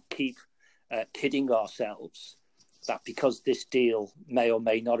can't keep kidding ourselves that because this deal may or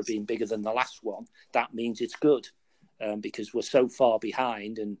may not have been bigger than the last one, that means it's good. Because we're so far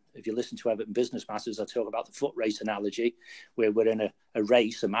behind. And if you listen to Everton Business Matters, I talk about the foot race analogy, where we're in a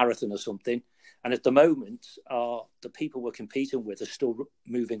race, a marathon or something. And at the moment, the people we're competing with are still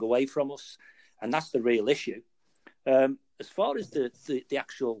moving away from us. And that's the real issue. As far as the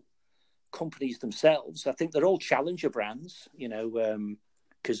actual companies themselves, I think they're all challenger brands.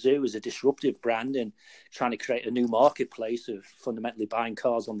 Kazoo is a disruptive brand and trying to create a new marketplace of fundamentally buying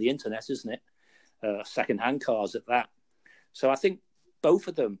cars on the internet, isn't it? Second-hand cars at that. So I think both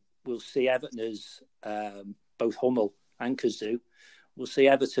of them will see Everton as, both Hummel and Kazoo, will see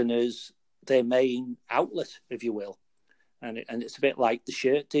Everton as their main outlet, if you will. And it's a bit like the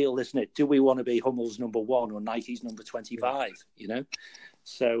shirt deal, isn't it? Do we want to be Hummel's number 1 or Nike's number 25,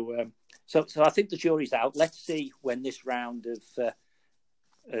 So I think the jury's out. Let's see when this round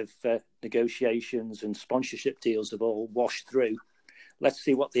of negotiations and sponsorship deals have all washed through. Let's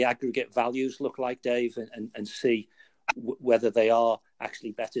see what the aggregate values look like, Dave, and see whether they are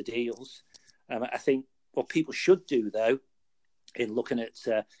actually better deals. I think what people should do, though, in looking at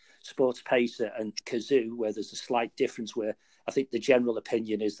SportsPacer and Kazoo, where there's a slight difference, where I think the general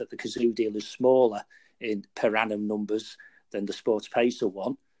opinion is that the Kazoo deal is smaller in per annum numbers than the SportsPacer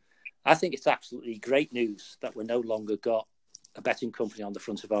one. I think it's absolutely great news that we're no longer got a betting company on the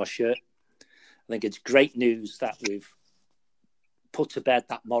front of our shirt. I think it's great news that we've put to bed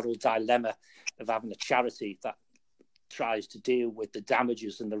that moral dilemma of having a charity that tries to deal with the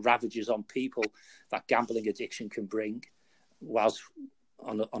damages and the ravages on people that gambling addiction can bring, whilst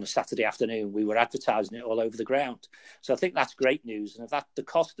on a Saturday afternoon we were advertising it all over the ground. So I think that's great news, and if the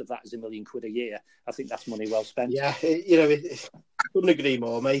cost of that is £1 million a year, I think that's money well spent. Yeah, I couldn't agree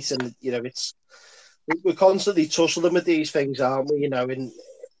more, mate. And we're constantly tussling with these things, aren't we? And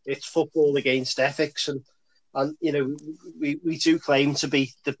it's football against ethics, and we do claim to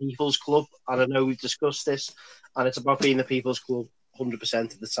be the people's club, and I know we've discussed this, and it's about being the people's club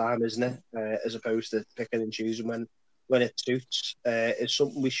 100% of the time, isn't it? As opposed to picking and choosing when it suits. It's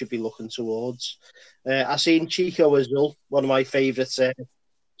something we should be looking towards. I seen Chico Azul, one of my favourite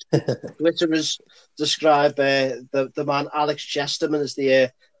Twitterers, describe the man Alex Chesterman as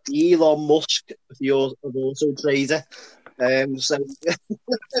the Elon Musk of Auto Trader. So.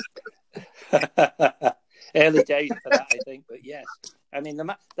 Early days for that, I think, but yes, I mean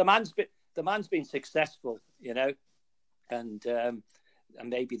the man's been successful, and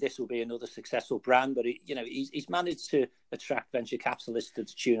maybe this will be another successful brand, but he's managed to attract venture capitalists to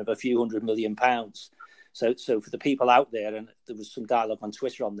the tune of a few £100 million. So for the people out there, and there was some dialogue on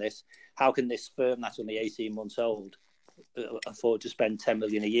Twitter on this, how can this firm that's only 18 months old afford to spend 10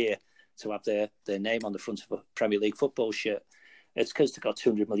 million a year to have their name on the front of a Premier League football shirt? It's because they've got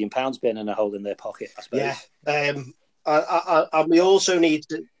 £200 million burning a hole in their pocket, I suppose. Yeah. And we also need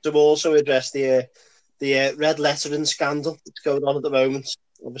to also address the red lettering scandal that's going on at the moment.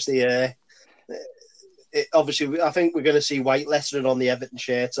 Obviously, I think we're going to see white lettering on the Everton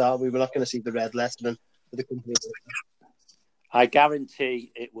shirts, aren't we? We're not going to see the red lettering for the company. I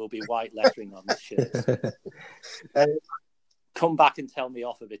guarantee it will be white lettering on the shirt. Come back and tell me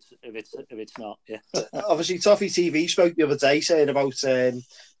off if it's not. Yeah. Obviously, Toffee TV spoke the other day saying about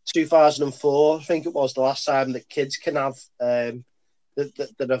 2004. I think it was the last time that kids can have that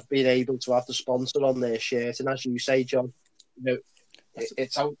have been able to have the sponsor on their shirt. And as you say, John,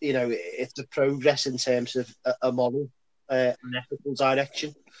 it's out. It's a progress in terms of a moral and ethical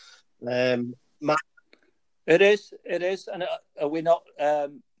direction. Matt? It is, and are we not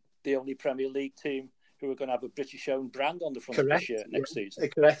the only Premier League team who are going to have a British-owned brand on the front of the shirt next season?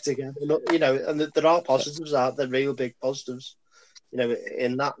 Correct again. And there are positives, aren't there? Real big positives,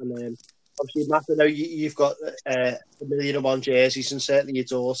 in that. And obviously, Matt, I know you've got 1,000,001 jerseys, and certainly your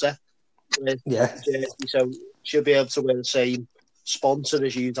daughter. Jersey, so she'll be able to wear the same sponsor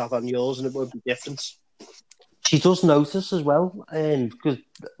as you'd have on yours, and it won't be different. She does notice as well, because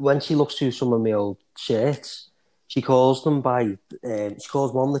when she looks through some of my old shirts, she calls them she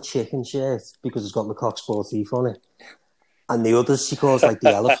calls one the chicken shirt because it's got the Cox Sportif on it. And the others she calls like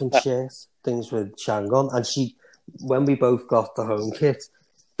the elephant shirt, things with Shang on. And when we both got the home kit,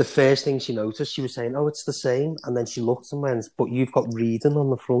 the first thing she noticed, she was saying, "Oh, it's the same." And then she looked and went, "But you've got reading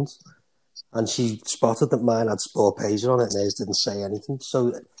on the front." And she spotted that mine had Sport Pager on it and hers didn't say anything.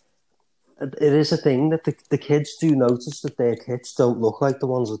 So it is a thing that the kids do notice that their kits don't look like the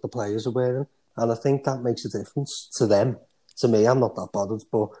ones that the players are wearing. And I think that makes a difference to them. To me, I'm not that bothered,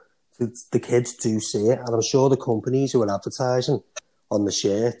 but the kids do see it. And I'm sure the companies who are advertising on the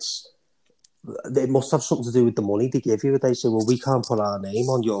shirts, it must have something to do with the money they give you. They say, well, we can't put our name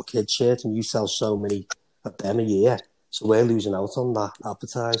on your kid's shirt and you sell so many of them a year. So we're losing out on that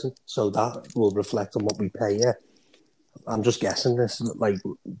advertising. So that will reflect on what we pay you. I'm just guessing this, like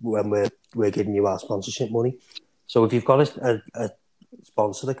when we're giving you our sponsorship money. So if you've got a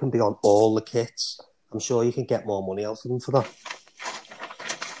sponsor that can be on all the kits, I'm sure you can get more money out of them for that.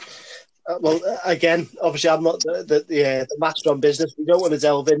 Well, again, obviously, I'm not the master on business. We don't want to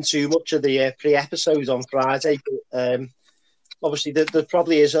delve in too much of the pre-episode on Friday, but obviously, there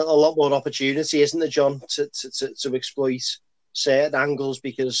probably is a lot more opportunity, isn't there, John, to exploit certain angles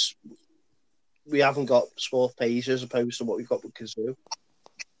because we haven't got Sport Pager as opposed to what we've got with Cazoo.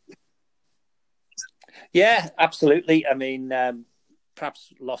 Yeah, absolutely. I mean,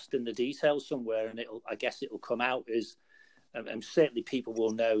 perhaps lost in the details somewhere, and I guess it'll come out is, and certainly people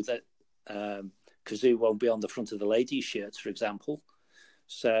will know that Cazoo won't be on the front of the ladies' shirts, for example.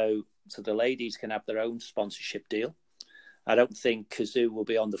 So the ladies can have their own sponsorship deal. I don't think Cazoo will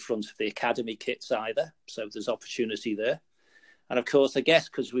be on the front of the academy kits either. So there's opportunity there. And of course, I guess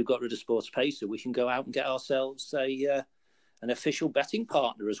because we've got rid of Sports Pacer, we can go out and get ourselves an official betting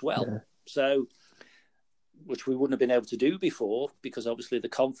partner as well. Yeah. So, which we wouldn't have been able to do before because obviously the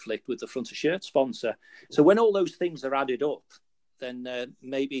conflict with the front of shirt sponsor. So when all those things are added up, then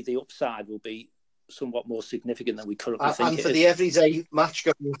maybe the upside will be somewhat more significant than we currently think. And for the everyday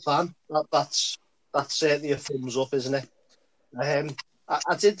match-going fan, that's certainly a thumbs up, isn't it?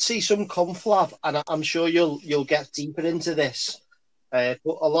 I did see some conflab, and I'm sure you'll get deeper into this. But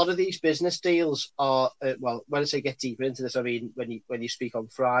a lot of these business deals are well. When I say get deeper into this, I mean when you speak on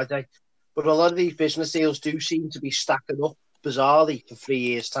Friday. But a lot of these business deals do seem to be stacking up bizarrely for 3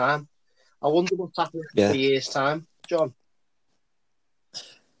 years' time. I wonder what's happening in 3 years' time, John.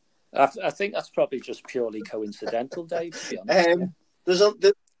 I think that's probably just purely coincidental, Dave. To be honest, there's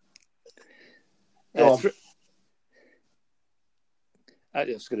I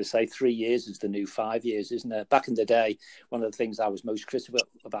was going to say 3 years is the new 5 years, isn't it? Back in the day, one of the things I was most critical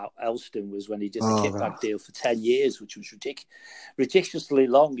about Elston was when he did the kickback deal for 10 years, which was ridiculously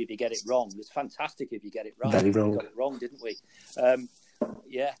long if you get it wrong. It's fantastic if you get it right. Very wrong. We got it wrong, didn't we?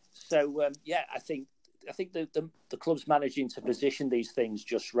 I think the club's managing to position these things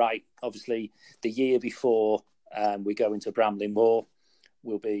just right. Obviously, the year before we go into Bramley Moor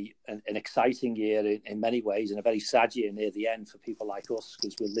will be an exciting year in many ways and a very sad year near the end for people like us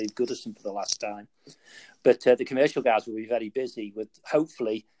because we'll leave Goodison for the last time. But the commercial guys will be very busy with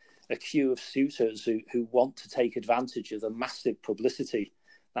hopefully a queue of suitors who want to take advantage of the massive publicity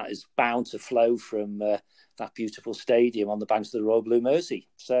that is bound to flow from that beautiful stadium on the banks of the Royal Blue Mersey.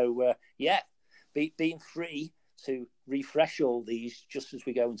 So, being free to refresh all these just as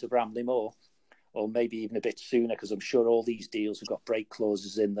we go into Bramley Moor, or maybe even a bit sooner, because I'm sure all these deals have got break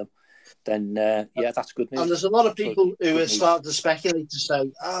clauses in them, then that's good news. And there's a lot of people who are starting to speculate to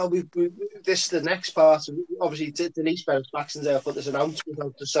say, this is the next part. Obviously, Denise Baxendale put this announcement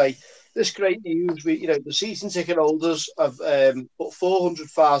out to say, this great news, the season ticket holders have put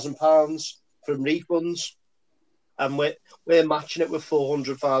 £400,000 from refunds, and we're matching it with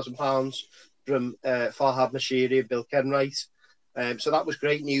 £400,000 from Farhad Moshiri and Bill Kenwright. So that was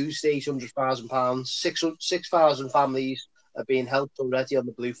great news, the £800,000. 6,000 families are being helped already on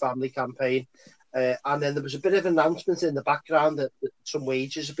the Blue Family campaign. And then there was a bit of an announcement in the background that some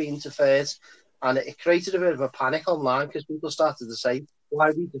wages are being deferred. And it created a bit of a panic online because people started to say, why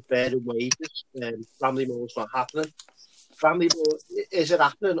are we deferring wages? Family More's not happening. Family More, is it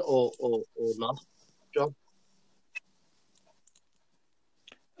happening or not, John?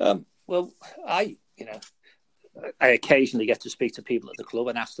 Well, I occasionally get to speak to people at the club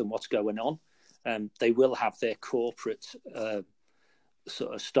and ask them what's going on. They will have their corporate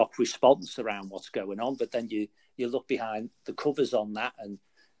sort of stock response around what's going on, but then you look behind the covers on that and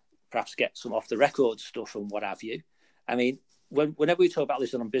perhaps get some off the record stuff and what have you. I mean, whenever we talk about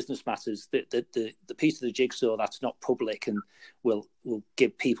this on Business Matters, the piece of the jigsaw that's not public and will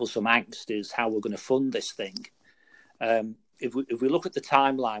give people some angst is how we're going to fund this thing. If we look at the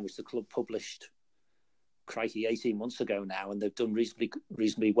timeline which the club published, 18 months ago now, and they've done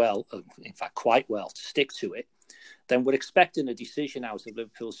reasonably well, in fact quite well, to stick to it, then we're expecting a decision out of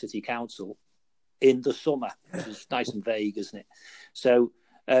Liverpool City Council in the summer, which is nice and vague, isn't it? So,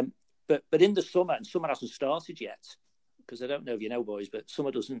 but in the summer, and summer hasn't started yet, because I don't know if you know, boys, but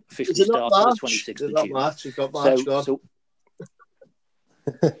summer doesn't officially start until the 26th of June. March. We've got March gone.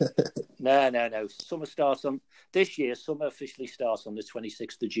 No. Summer starts on this year. Summer officially starts on the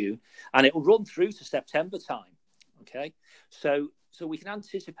 26th of June, and it will run through to September time. Okay, so we can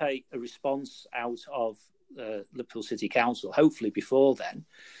anticipate a response out of Liverpool City Council, hopefully before then.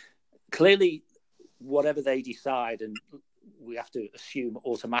 Clearly, whatever they decide, and we have to assume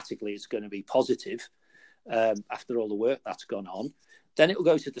automatically it's going to be positive after all the work that's gone on. Then it will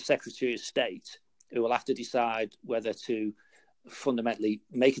go to the Secretary of State, who will have to decide whether to fundamentally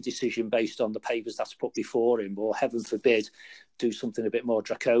make a decision based on the papers that's put before him, or heaven forbid do something a bit more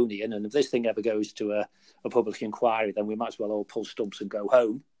draconian. And if this thing ever goes to a public inquiry, then we might as well all pull stumps and go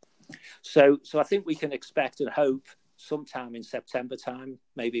home. So I think we can expect and hope sometime in September time,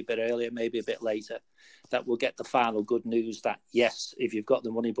 maybe a bit earlier, maybe a bit later, that we'll get the final good news that yes, if you've got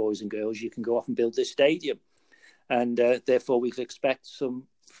the money, boys and girls, you can go off and build this stadium. And therefore we could expect some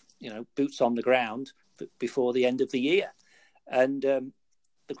boots on the ground before the end of the year. And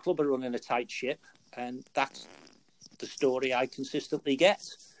the club are running a tight ship, and that's the story I consistently get.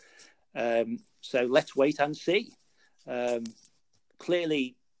 So let's wait and see.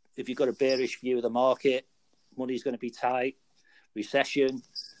 Clearly, if you've got a bearish view of the market, money's going to be tight, recession,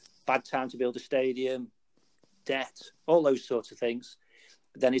 bad time to build a stadium, debt, all those sorts of things,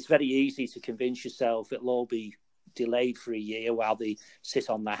 then it's very easy to convince yourself it'll all be delayed for a year while they sit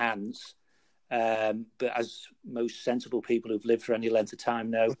on their hands. But as most sensible people who've lived for any length of time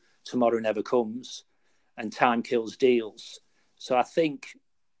know, tomorrow never comes, and time kills deals. So I think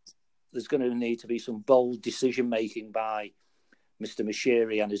there's going to need to be some bold decision-making by Mr.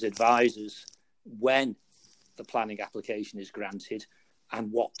 Moshiri and his advisors when the planning application is granted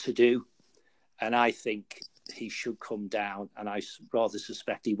and what to do. And I think he should come down, and I rather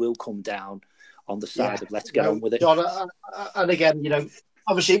suspect he will come down on the side of let's get on with it. John, and again,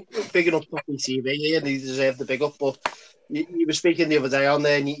 obviously, big enough for TV, and he deserved the big up. But you were speaking the other day on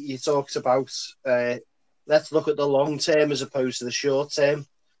there, and you talked about let's look at the long term as opposed to the short term.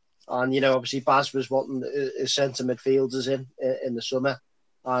 And obviously, Baz was wanting his centre midfielders in the summer,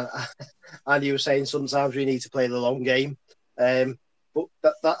 and he was saying sometimes we need to play the long game. But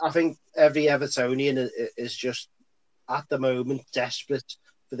that I think every Evertonian is just at the moment desperate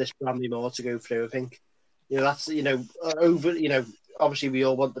for this Bramley Moore to go through. I think that's obviously, we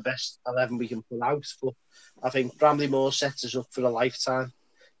all want the best 11 we can pull out, but I think Bramley Moore sets us up for a lifetime.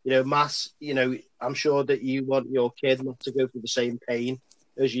 Matt, I'm sure that you want your kid not to go through the same pain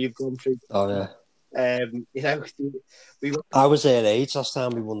as you've gone through. Oh, yeah. I was their age last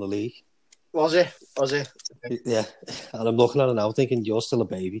time we won the league. Was it? Okay. Yeah. And I'm looking at it now thinking, you're still a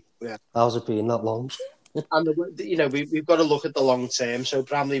baby. Yeah. How's it been that long? And we've got to look at the long term. So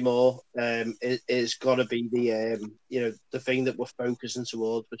Bramley Moore is got to be the the thing that we're focusing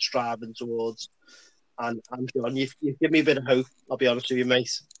towards, we're striving towards. And John, you've given me a bit of hope. I'll be honest with you,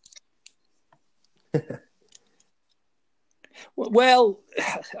 mate. Well,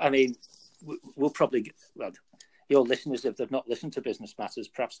 I mean, we'll probably your listeners, if they've not listened to Business Matters,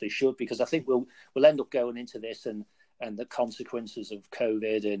 perhaps they should, because I think we'll end up going into this and the consequences of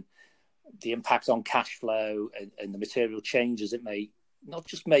COVID and the impact on cash flow and the material changes it may not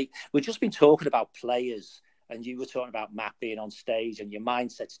just make. We've just been talking about players, and you were talking about Matt being on stage, and your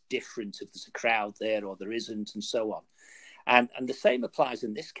mindset's different if there's a crowd there or there isn't, and so on. And the same applies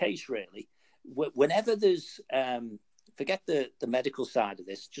in this case, really. Whenever there's, forget the medical side of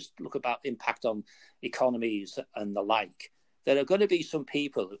this, just look about impact on economies and the like. There are going to be some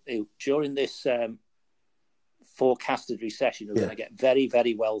people who, during this forecasted recession, are going to get very,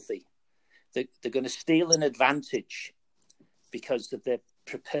 very wealthy. They're going to steal an advantage because of their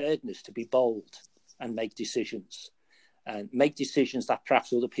preparedness to be bold and make decisions that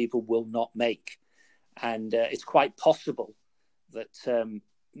perhaps other people will not make. And it's quite possible that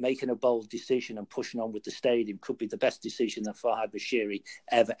making a bold decision and pushing on with the stadium could be the best decision that Farhad Moshiri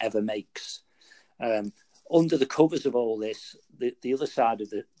ever makes. Under the covers of all this, the other side of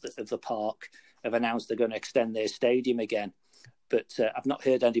the park have announced they're going to extend their stadium again. But I've not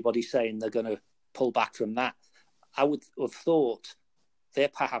heard anybody saying they're going to pull back from that. I would have thought they're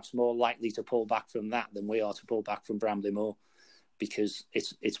perhaps more likely to pull back from that than we are to pull back from Bramley Moore, because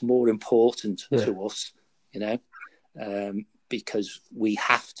it's more important to us, because we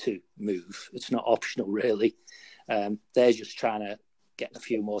have to move. It's not optional, really. They're just trying to get a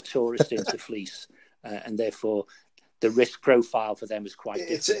few more tourists into Fleece, and therefore the risk profile for them is quite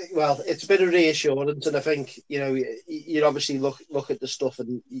different. It's a bit of reassurance, and I think you obviously look at the stuff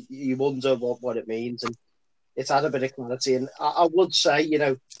and you wonder what it means, and it's had a bit of clarity. And I would say,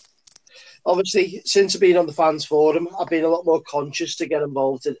 obviously, since I've been on the fans forum, I've been a lot more conscious to get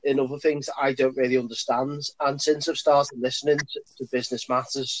involved in other things that I don't really understand. And since I've started listening to Business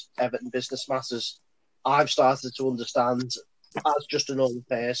Matters, Everton Business Matters, I've started to understand, as just a normal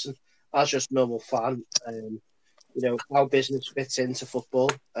person, as just a normal fan, how business fits into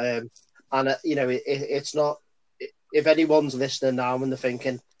football. It's not, if anyone's listening now and they're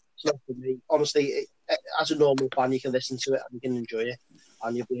thinking, it's not for me, honestly, as a normal fan, you can listen to it and you can enjoy it,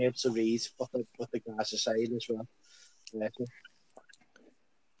 and you'll be able to read what the guys are saying as well.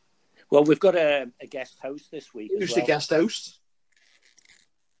 Well, we've got a guest host this week. Who's the guest host?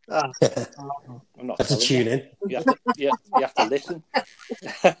 I'm not. Have to tune in. You have to listen.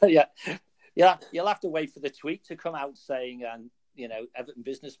 Yeah, you'll have to wait for the tweet to come out saying, Everton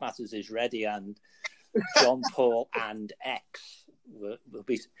Business Matters is ready, and John Paul and X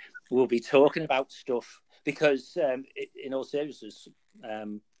will be talking about stuff, because in all seriousness,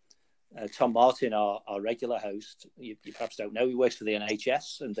 Tom Martin, our regular host, you perhaps don't know, he works for the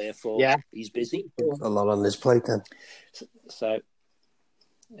NHS, and therefore he's busy. A lot on his plate then. So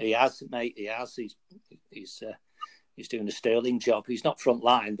he has, mate. He's doing a sterling job. He's not front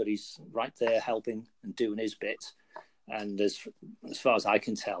line, but he's right there helping and doing his bit. And as far as I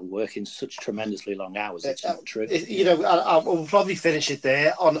can tell, working such tremendously long hours, it's not true. I'll probably finish it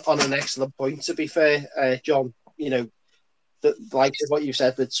there on an excellent point, to be fair, John. Like what you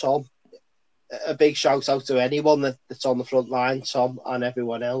said with Tom, a big shout out to anyone that's on the front line, Tom and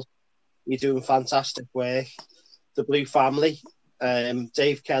everyone else. You're doing fantastic work. The Blue family,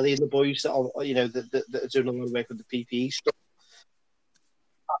 Dave Kelly and the boys that are doing a lot of work with the PPE stuff.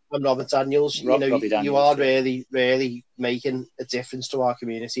 And Robert Daniels, you are really, really making a difference to our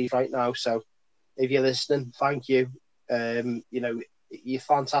community right now. So if you're listening, thank you. You're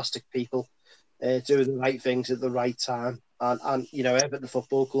fantastic people, doing the right things at the right time. And Everton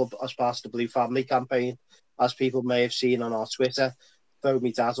Football Club, as part of the Blue Family campaign, as people may have seen on our Twitter, phoned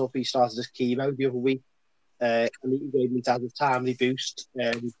me dad up. He started his chemo the other week, and he gave me dad a timely boost.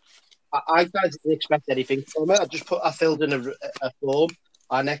 I didn't expect anything from it. I filled in a form.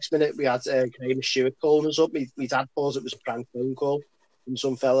 Our next minute, we had Graham Stewart calling us up. My dad thought it was a prank phone call from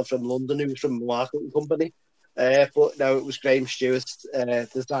some fella from London who was from the marketing company. But no, it was Graham Stewart, the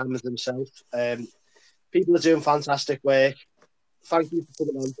designer himself. People are doing fantastic work. Thank you for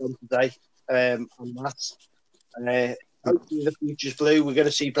coming on today, and Matt. Hopefully the future's blue. We're going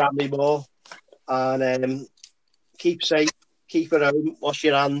to see Bramley more. And keep safe, keep at home, wash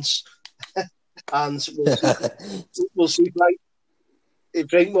your hands. And we'll see bright.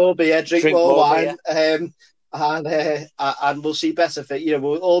 Drink more beer, drink more wine, and we'll see better fit.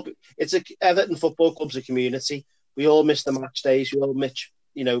 It's a Everton Football Club's a community. We all miss the match days. We all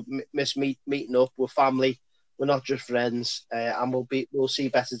miss meeting up. We're family. We're not just friends, and we'll see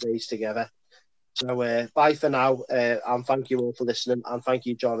better days together. So bye for now, and thank you all for listening, and thank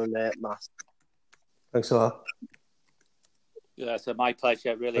you, John and Matt. Thanks a lot. Yeah, it's my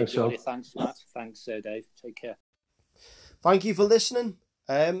pleasure. Really enjoyed it. Thanks, Matt. Thanks, Dave. Take care. Thank you for listening.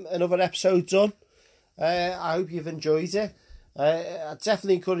 Another episode done. I hope you've enjoyed it. I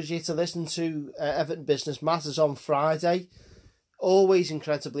definitely encourage you to listen to Everton Business Matters on Friday. Always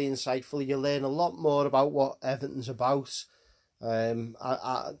incredibly insightful. You'll learn a lot more about what Everton's about.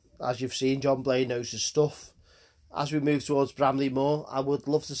 As you've seen, John Blaine knows his stuff. As we move towards Bramley Moor, I would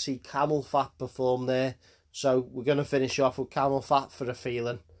love to see Camel Fat perform there. So we're going to finish off with Camel Fat for a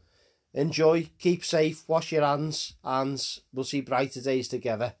feeling. Enjoy, keep safe, wash your hands, and we'll see brighter days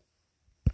together.